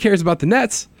one really cares about the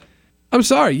Nets. I'm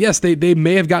sorry. Yes, they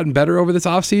may have gotten better over this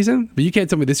offseason, but you can't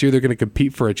tell me this year they're going to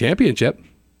compete for a championship.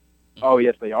 Oh,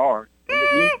 yes, they are. In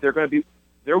the East,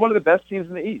 they're one of the best teams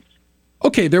in the East.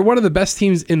 Okay, they're one of the best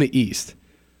teams in the East,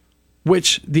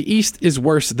 which the East is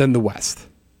worse than the West.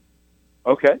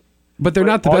 Okay. But they're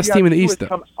not the all best you team have in the to do East, is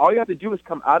though. all you have to do is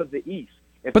come out of the East.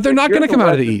 But they're not going to come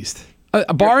out of the East. East.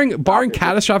 Barring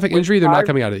catastrophic injury, they're not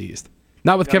coming out of the East.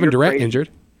 Not with Kevin you're Durant crazy. injured.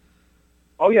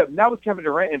 Oh yeah, not with Kevin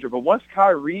Durant injured, but once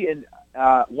Kyrie and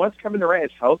once Kevin Durant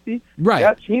is healthy, Right.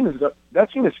 that team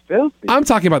is filthy. I'm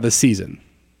talking about this season.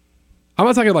 I'm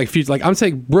not talking like future. Like I'm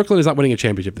saying, Brooklyn is not winning a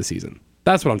championship this season.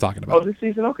 That's what I'm talking about. Oh, this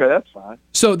season, okay, that's fine.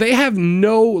 So they have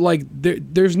no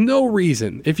there's no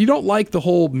reason if you don't like the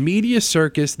whole media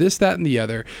circus, this, that, and the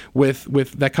other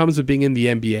with that comes with being in the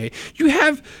NBA. You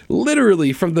have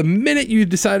literally from the minute you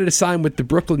decided to sign with the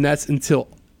Brooklyn Nets until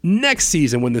next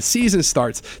season when the season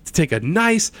starts to take a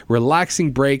nice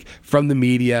relaxing break from the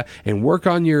media and work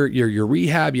on your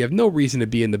rehab. You have no reason to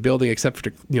be in the building except for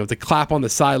to clap on the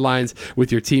sidelines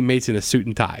with your teammates in a suit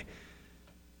and tie.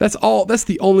 That's all. That's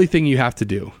the only thing you have to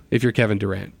do if you're Kevin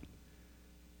Durant.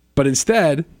 But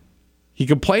instead, he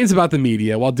complains about the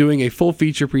media while doing a full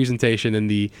feature presentation in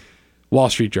the Wall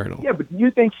Street Journal. Yeah, but do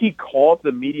you think he called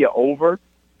the media over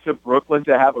to Brooklyn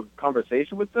to have a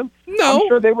conversation with them? No. I'm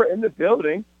sure they were in the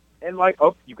building and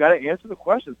you got to answer the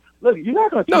questions. Look, you're not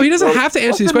going to. No, he doesn't have to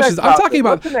answer these questions. I'm talking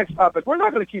about what's the next topic. We're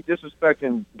not going to keep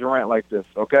disrespecting Durant like this,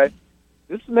 okay?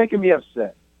 This is making me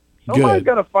upset. Somebody's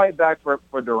got to fight back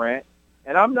for Durant.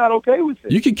 And I'm not okay with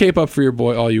it. You can cape up for your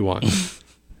boy all you want.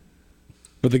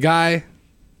 But the guy,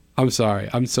 I'm sorry.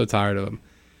 I'm so tired of him.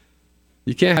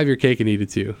 You can't have your cake and eat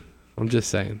it too. I'm just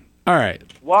saying. All right.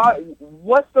 Why?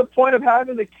 What's the point of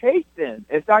having the cake then?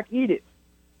 If I eat it.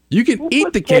 You can eat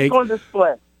puts the cake on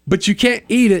display? but you can't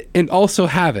eat it and also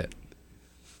have it.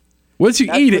 Once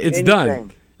you eat it, with it's done.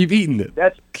 anything. You've eaten it.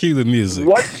 That's Cue the music.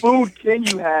 what food can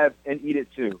you have and eat it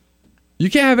too? You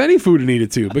can't have any food and eat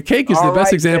it too, but cake is the All best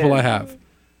right, example then. I have.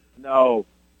 No.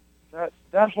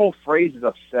 That whole phrase is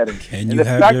upsetting. Can and you the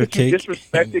have fact your that you cake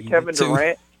disrespected and eat Kevin it too?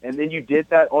 Durant and then you did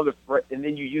that and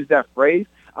then you used that phrase,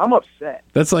 I'm upset.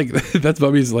 That's that's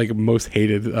Bubby's most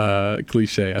hated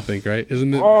cliche, I think, right?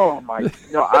 Isn't it? Oh my!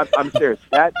 No, I'm serious.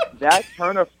 That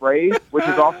turn of phrase, which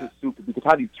is also stupid because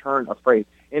how do you turn a phrase?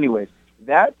 Anyways,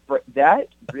 that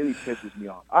really pisses me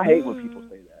off. I hate when people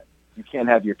say that. You can't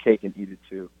have your cake and eat it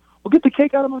too. Well, get the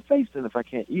cake out of my face then if I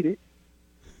can't eat it.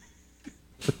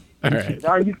 All right.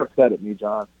 Now you're upset at me,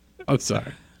 John. I'm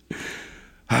sorry.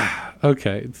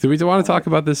 Okay. Do we want to talk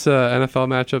about this NFL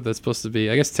matchup that's supposed to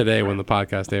be, I guess, today when the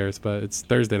podcast airs, but it's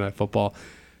Thursday Night Football.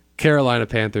 Carolina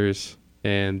Panthers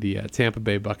and the Tampa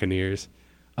Bay Buccaneers.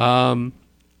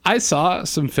 I saw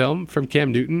some film from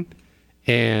Cam Newton,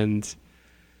 and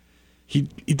he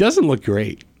doesn't look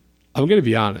great. I'm going to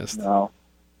be honest. No.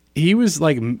 He was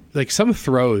like some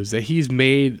throws that he's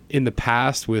made in the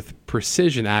past with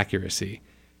precision accuracy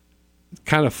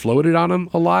kind of floated on him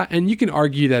a lot. And you can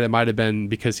argue that it might have been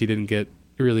because he didn't get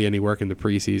really any work in the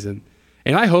preseason.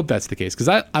 And I hope that's the case because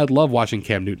I love watching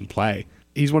Cam Newton play.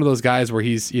 He's one of those guys where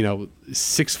he's,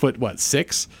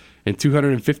 6'6" and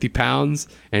 250 pounds.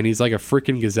 And he's like a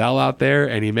freaking gazelle out there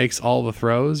and he makes all the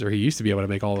throws, or he used to be able to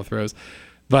make all the throws.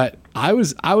 But I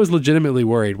was legitimately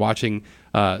worried watching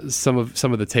some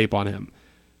of the tape on him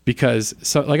because,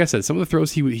 so like I said, some of the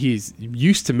throws he's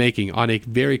used to making on a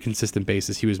very consistent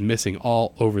basis, he was missing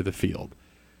all over the field.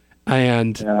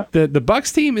 And the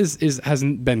Bucs team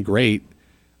hasn't been great.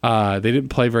 They didn't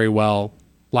play very well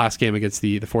last game against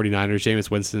the 49ers. Jameis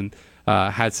Winston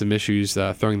had some issues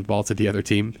throwing the ball to the other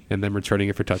team and then returning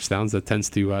it for touchdowns. That tends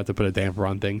to put a damper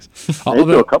on things. They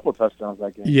threw a couple of touchdowns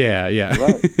that game. Yeah.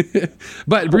 Right.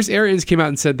 But Bruce Arians came out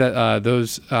and said that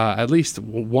those at least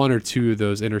one or two of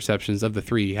those interceptions of the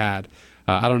three he had.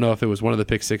 I don't know if it was one of the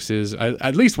pick sixes.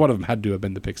 At least one of them had to have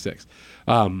been the pick six.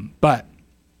 But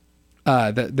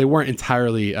that they weren't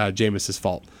entirely Jameis's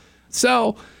fault.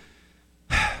 So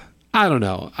I don't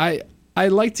know. I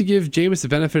like to give Jameis the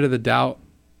benefit of the doubt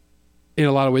in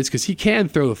a lot of ways because he can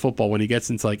throw the football when he gets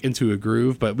into a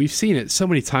groove, but we've seen it so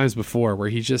many times before where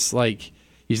he's just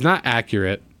he's not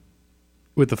accurate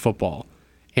with the football,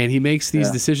 and he makes these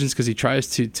decisions because he tries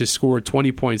to score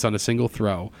 20 points on a single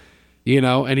throw,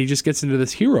 and he just gets into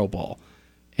this hero ball.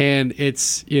 And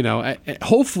it's,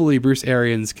 hopefully Bruce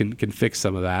Arians can fix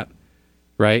some of that,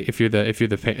 right? If you're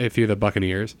the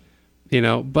Buccaneers,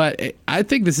 but I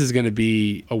think this is going to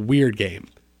be a weird game.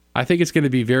 I think it's going to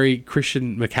be very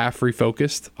Christian McCaffrey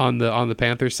focused on the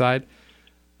Panthers side.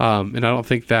 And I don't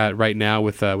think that right now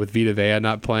with Vita Vea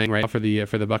not playing right now for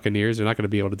the Buccaneers, they're not going to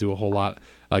be able to do a whole lot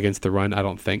against the run, I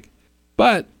don't think.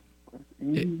 But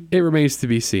it remains to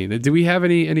be seen. Do we have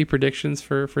any predictions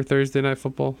for Thursday Night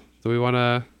Football? Do we want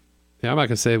to? Yeah, I'm not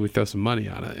gonna say we throw some money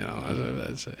on it.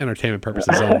 It's entertainment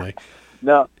purposes only.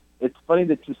 No, it's funny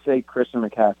that you say Christian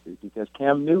McCaffrey because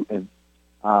Cam Newton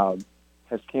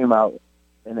has came out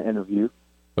in an interview.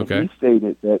 Okay. He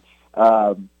stated that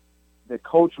the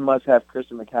coach must have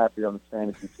Christian McCaffrey on the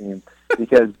fantasy team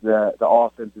because the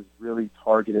offense is really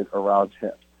targeted around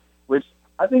him. Which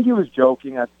I think he was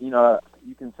joking.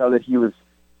 You can tell that he was,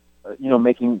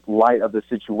 making light of the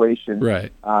situation.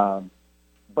 Right.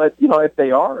 But, if they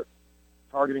are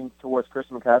targeting towards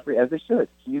Christian McCaffrey, as they should,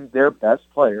 he's their best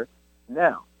player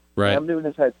now. Right. Cam Newton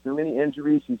has had too many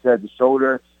injuries. He's had the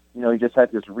shoulder. He just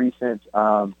had this recent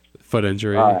foot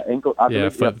injury. Ankle,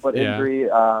 foot injury.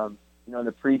 In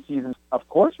the preseason, of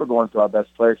course, we're going through our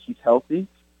best player. He's healthy.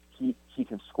 He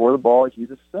can score the ball.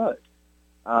 He's a stud.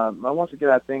 Once again,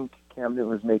 I think Cam Newton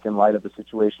was making light of the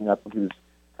situation. I think he was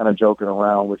kind of joking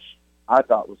around, which I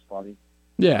thought was funny.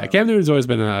 Yeah, Cam Newton's always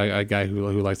been a guy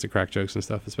who likes to crack jokes and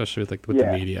stuff, especially with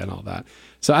the media and all that.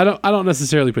 So I don't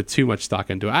necessarily put too much stock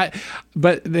into it.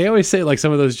 But they always say like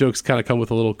some of those jokes kind of come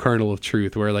with a little kernel of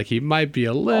truth, where like he might be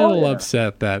a little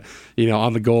upset that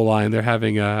on the goal line they're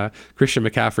having Christian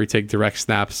McCaffrey take direct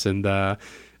snaps and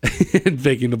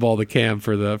faking the ball to Cam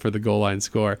for the goal line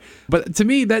score. But to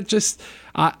me, that just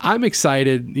I'm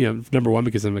excited. Number one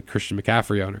because I'm a Christian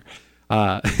McCaffrey owner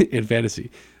in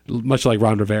fantasy. Much like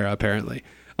Ron Rivera, apparently.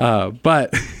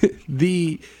 But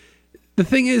the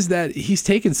thing is that he's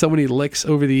taken so many licks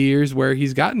over the years where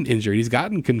he's gotten injured, he's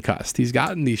gotten concussed, he's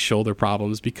gotten these shoulder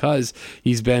problems because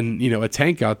he's been, a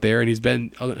tank out there, and he's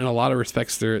been, in a lot of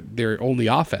respects, their only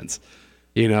offense.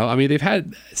 They've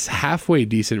had halfway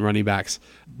decent running backs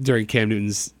during Cam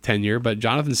Newton's tenure, but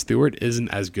Jonathan Stewart isn't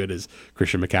as good as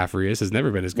Christian McCaffrey is, has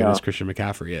never been as good as Christian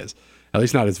McCaffrey is. At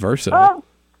least not as versatile.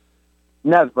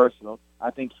 Not as versatile. I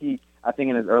think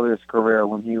in his earliest career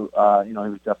when he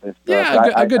was definitely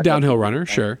a good downhill runner,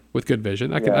 sure, with good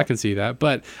vision. I can see that,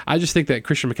 but I just think that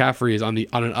Christian McCaffrey is on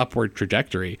an upward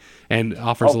trajectory and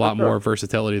offers a lot more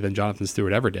versatility than Jonathan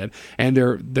Stewart ever did. And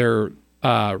their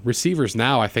receivers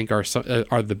now, I think, are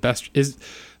the best. Is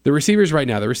the receivers right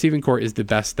now? The receiving core is the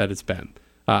best that it's been.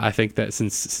 I think that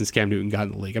since Cam Newton got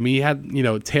in the league. I mean, he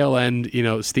had tail end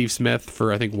Steve Smith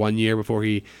for I think 1 year before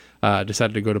he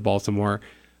decided to go to Baltimore.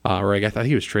 Or I thought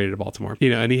he was traded to Baltimore.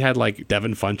 And he had like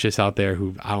Devin Funchess out there,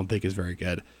 who I don't think is very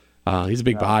good. He's a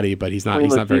big body, but he's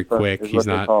not very quick. He's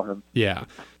not. Yeah.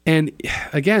 And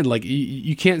again, like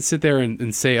you can't sit there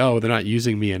and say, oh, they're not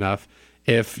using me enough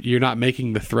if you're not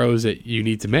making the throws that you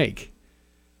need to make.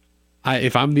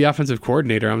 If I'm the offensive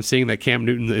coordinator, I'm seeing that Cam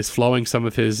Newton is flowing some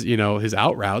of his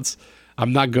out routes.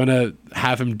 I'm not gonna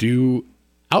have him do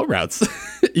out routes,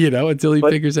 until he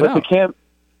figures it out.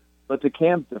 But to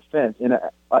Cam's defense, and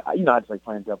I just like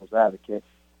playing devil's advocate.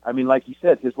 I mean, like you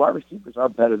said, his wide receivers are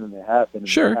better than they have been in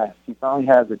the past. He finally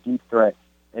has a deep threat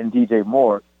in DJ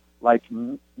Moore.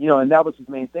 And that was his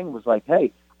main thing, was like,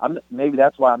 hey, maybe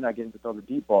that's why I'm not getting to throw the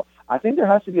deep ball. I think there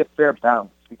has to be a fair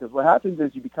balance, because what happens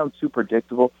is you become too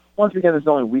predictable. Once again, it's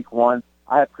only week 1.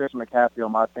 I have Christian McCaffrey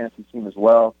on my fantasy team as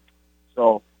well.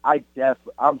 So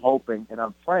I'm hoping and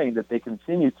I'm praying that they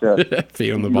continue to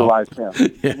utilize him.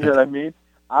 Yeah. You know what I mean?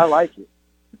 I like it.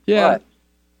 Yeah. But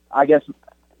I guess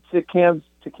to Cam's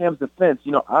defense, if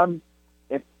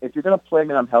you're gonna play me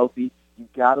and I'm healthy, you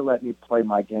gotta let me play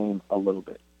my game a little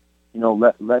bit.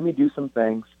 Let me do some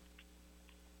things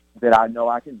that I know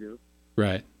I can do.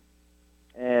 Right.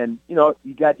 And you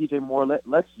got DJ Moore.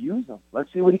 Let's use him.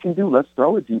 Let's see what he can do. Let's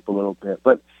throw it deep a little bit.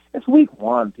 But it's week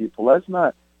 1, people. Let's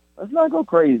not go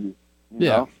crazy. You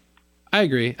know? I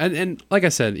agree, and like I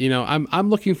said, I'm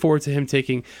looking forward to him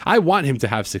taking. I want him to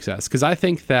have success because I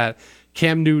think that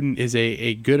Cam Newton is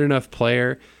a good enough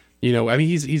player.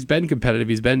 He's been competitive.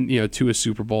 He's been to a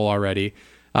Super Bowl already.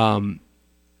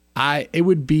 It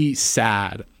would be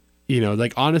sad,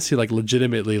 honestly,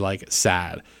 legitimately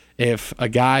sad if a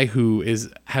guy who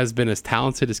has been as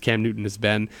talented as Cam Newton has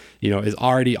been, is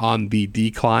already on the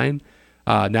decline.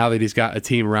 Now that he's got a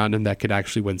team around him that could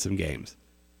actually win some games.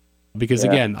 Because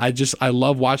again, I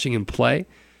love watching him play.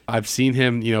 I've seen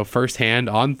him, firsthand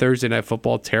on Thursday Night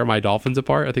Football tear my Dolphins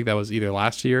apart. I think that was either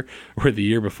last year or the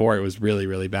year before. It was really,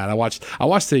 really bad. I watched a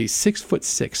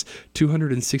 6'6",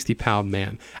 260-pound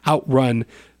man outrun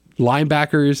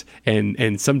linebackers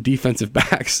and some defensive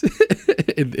backs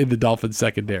in the Dolphins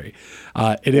secondary.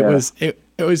 It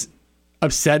was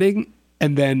upsetting.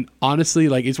 And then honestly,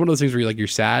 like, it's one of those things where you're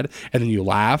sad and then you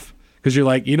laugh because you're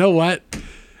like, you know what?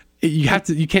 You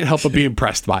can't help but be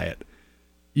impressed by it,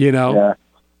 Yeah.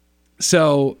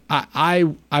 So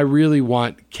I really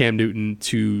want Cam Newton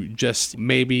to just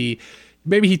maybe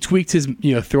he tweaked his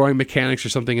throwing mechanics or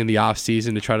something in the off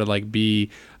season to try to like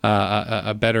be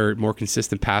a better, more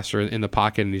consistent passer in the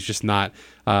pocket, and he's just not.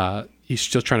 He's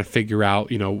still trying to figure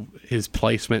out his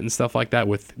placement and stuff like that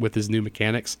with his new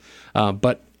mechanics.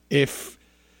 But if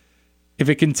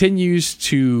it continues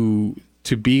to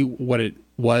be what it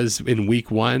was in week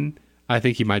 1, I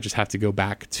think he might just have to go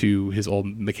back to his old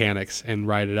mechanics and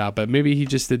ride it out. But maybe he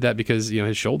just did that because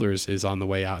his shoulder is on the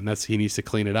way out, and he needs to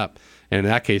clean it up. And in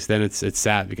that case, then it's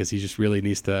sad because he just really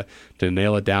needs to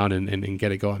nail it down and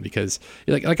get it going. Because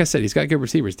like I said, he's got good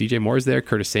receivers. DJ Moore's there,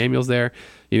 Curtis Samuel's there,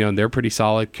 and they're pretty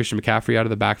solid. Christian McCaffrey out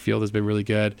of the backfield has been really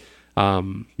good.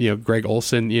 Greg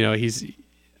Olsen,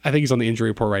 I think he's on the injury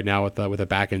report right now with a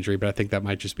back injury, but I think that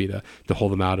might just be to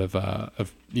hold him out of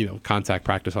contact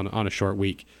practice on a short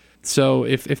week. So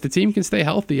if the team can stay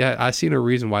healthy, I see no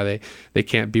reason why they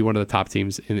can't be one of the top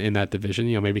teams in that division.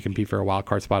 Maybe compete for a wild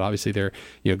card spot. Obviously, they're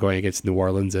going against New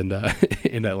Orleans and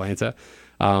in Atlanta,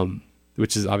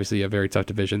 which is obviously a very tough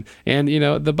division. And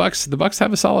the Bucs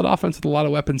have a solid offense with a lot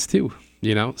of weapons too.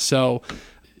 So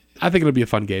I think it'll be a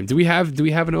fun game. Do we have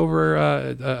an over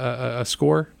a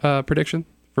score prediction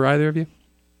for either of you,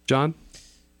 John?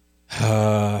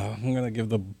 I'm gonna give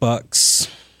the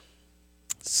Bucs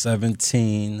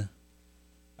 17.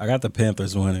 I got the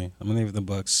Panthers winning. I'm gonna give the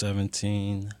Bucs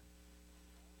 17,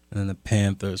 and then the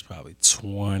Panthers probably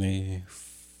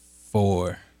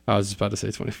 24. I was just about to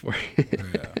say 24.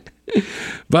 Yeah.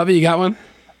 Bubby, you got one?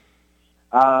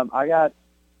 I got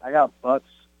Bucks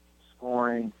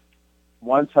scoring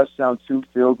 1 touchdown, 2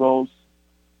 field goals.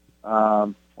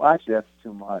 Well, actually, that's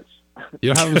too much.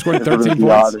 You don't have them scoring If we're 13 gonna be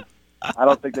points? honest. I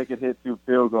don't think they could hit 2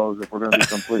 field goals if we're going to be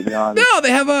completely honest. No, they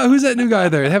have who's that new guy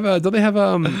there? Don't they have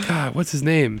God, what's his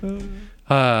name?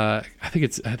 I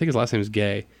think his last name is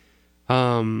Gay.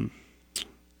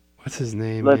 What's his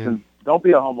name? Listen, man? don't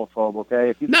be a homophobe,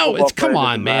 okay? If he's a No, football it's come player, it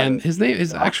on, doesn't man. matter.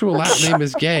 His actual last name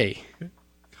is Gay.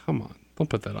 Come on, don't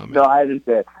put that on me. No, I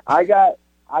understand.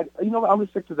 You know what? I'm gonna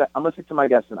stick to that. I'm gonna stick to my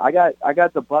guessing. I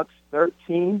got the Bucks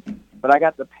 13, but I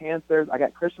got the Panthers. I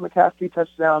got Christian McCaffrey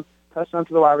touchdown to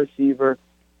the wide receiver.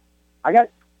 I got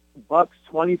Bucks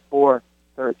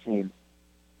 24-13.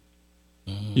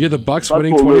 You're the Bucks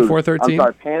winning will lose. 24-13? I'm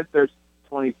sorry, Panthers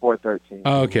 24-13.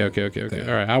 Oh, okay.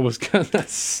 All right, I was gonna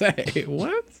say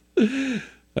what? All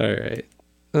right.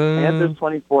 Panthers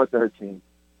 24-13.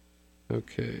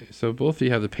 Okay, so both of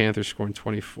you have the Panthers scoring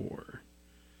 24.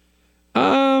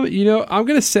 I'm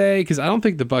gonna say, because I don't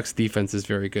think the Bucks defense is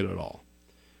very good at all.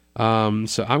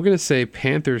 So I'm gonna say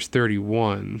Panthers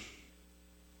 31.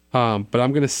 But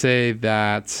I'm gonna say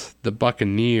that the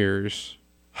Buccaneers.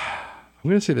 I'm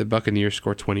gonna say the Buccaneers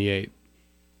score 28.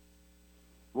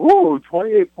 Ooh,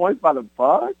 28 points by the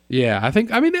Bucks? Yeah, they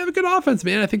have a good offense,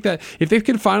 man. I think that if they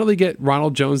can finally get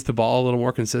Ronald Jones the ball a little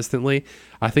more consistently,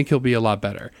 I think he'll be a lot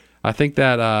better. I think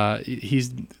that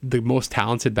he's the most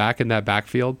talented back in that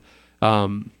backfield.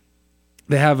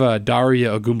 They have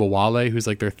Daria Ogunbowale, who's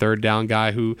like their third down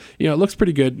guy, who looks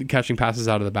pretty good catching passes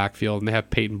out of the backfield, and they have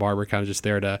Peyton Barber kind of just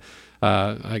there to,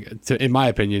 in my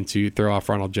opinion, to throw off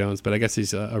Ronald Jones. But I guess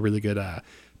he's a really good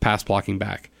pass blocking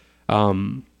back.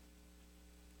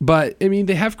 But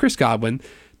they have Chris Godwin.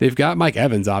 They've got Mike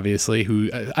Evans, obviously, who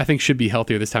I think should be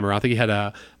healthier this time around. I think he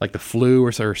had the flu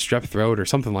or strep throat or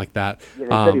something like that. Yeah,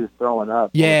 they said he was throwing up.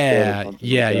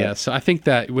 Yeah. So I think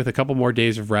that with a couple more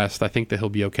days of rest, I think that he'll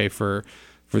be okay for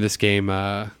this game,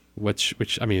 which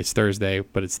it's Thursday,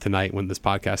 but it's tonight when this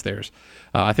podcast airs.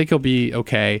 I think he'll be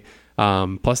okay.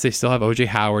 Plus, they still have O.J.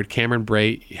 Howard. Cameron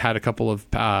Brate had a couple of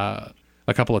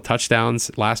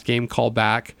touchdowns last game called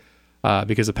back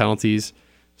because of penalties.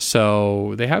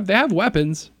 So they have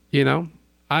weapons,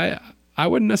 I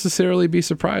wouldn't necessarily be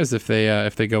surprised if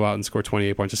they go out and score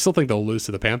 28 points. I still think they'll lose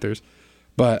to the Panthers,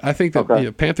 but I think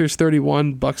that Panthers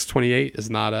 31, Bucks 28 is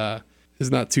not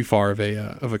too far of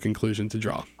a conclusion to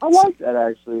draw. I like that,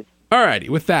 actually. Alrighty,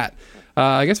 with that,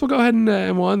 I guess we'll go ahead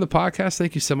and we'll end the podcast.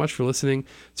 Thank you so much for listening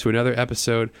to another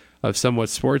episode of Somewhat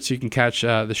Sports. You can catch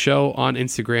the show on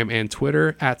Instagram and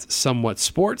Twitter at Somewhat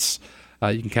Sports.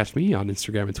 You can catch me on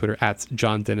Instagram and Twitter at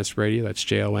John Dennis Radio. That's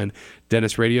JON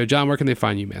Dennis Radio. John, where can they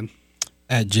find you, man?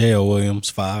 At J.O. Williams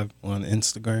 5 on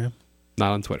Instagram.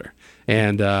 Not on Twitter.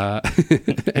 And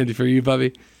and for you,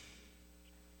 Bubby?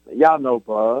 Y'all know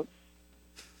Bubs.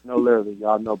 No, literally,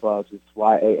 y'all know Bubs. It's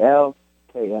YALKNO_BUBBS.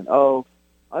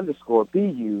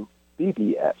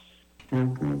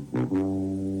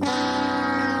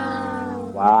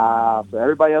 Wow. So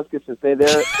everybody else gets to say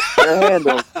their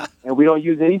handle, and we don't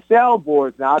use any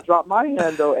soundboards. Now I drop my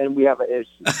handle, and we have an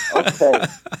issue. Okay.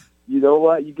 You know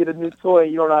what? You get a new toy,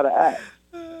 and you don't know how to act.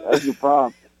 That's your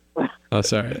problem. Oh,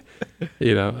 sorry.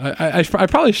 You know, I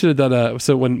probably should have done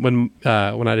so when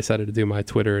I decided to do my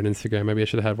Twitter and Instagram, maybe I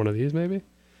should have had one of these, maybe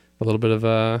a little bit of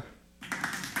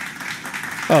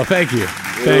Oh, thank you,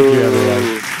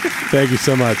 everyone. Thank you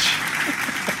so much.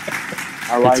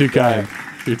 You're too kind.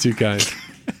 You're too kind.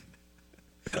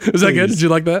 Was that good? Did you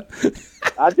like that?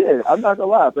 I did. I'm not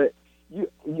gonna lie, but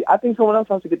I think someone else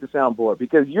has to get the soundboard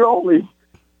because you're only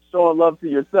showing love to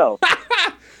yourself.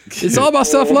 It's all about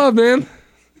self-love, man.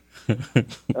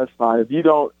 That's fine. If you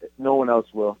don't, no one else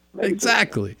will.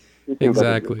 Exactly.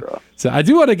 So I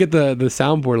do want to get the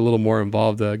soundboard a little more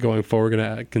involved going forward. We're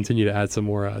going to continue to add some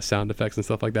more sound effects and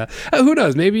stuff like that. Who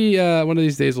knows? Maybe one of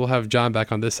these days we'll have John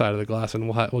back on this side of the glass, and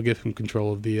we'll give him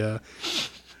control of the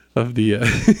of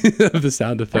the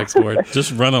sound effects board.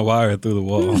 Just run a wire through the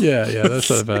wall. Yeah, that's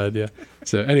not a bad idea.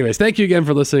 So anyways, thank you again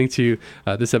for listening to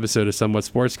this episode of Somewhat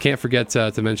Sports. Can't forget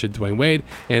to mention Dwayne Wade,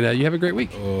 and you have a great week.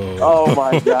 Oh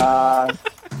my God.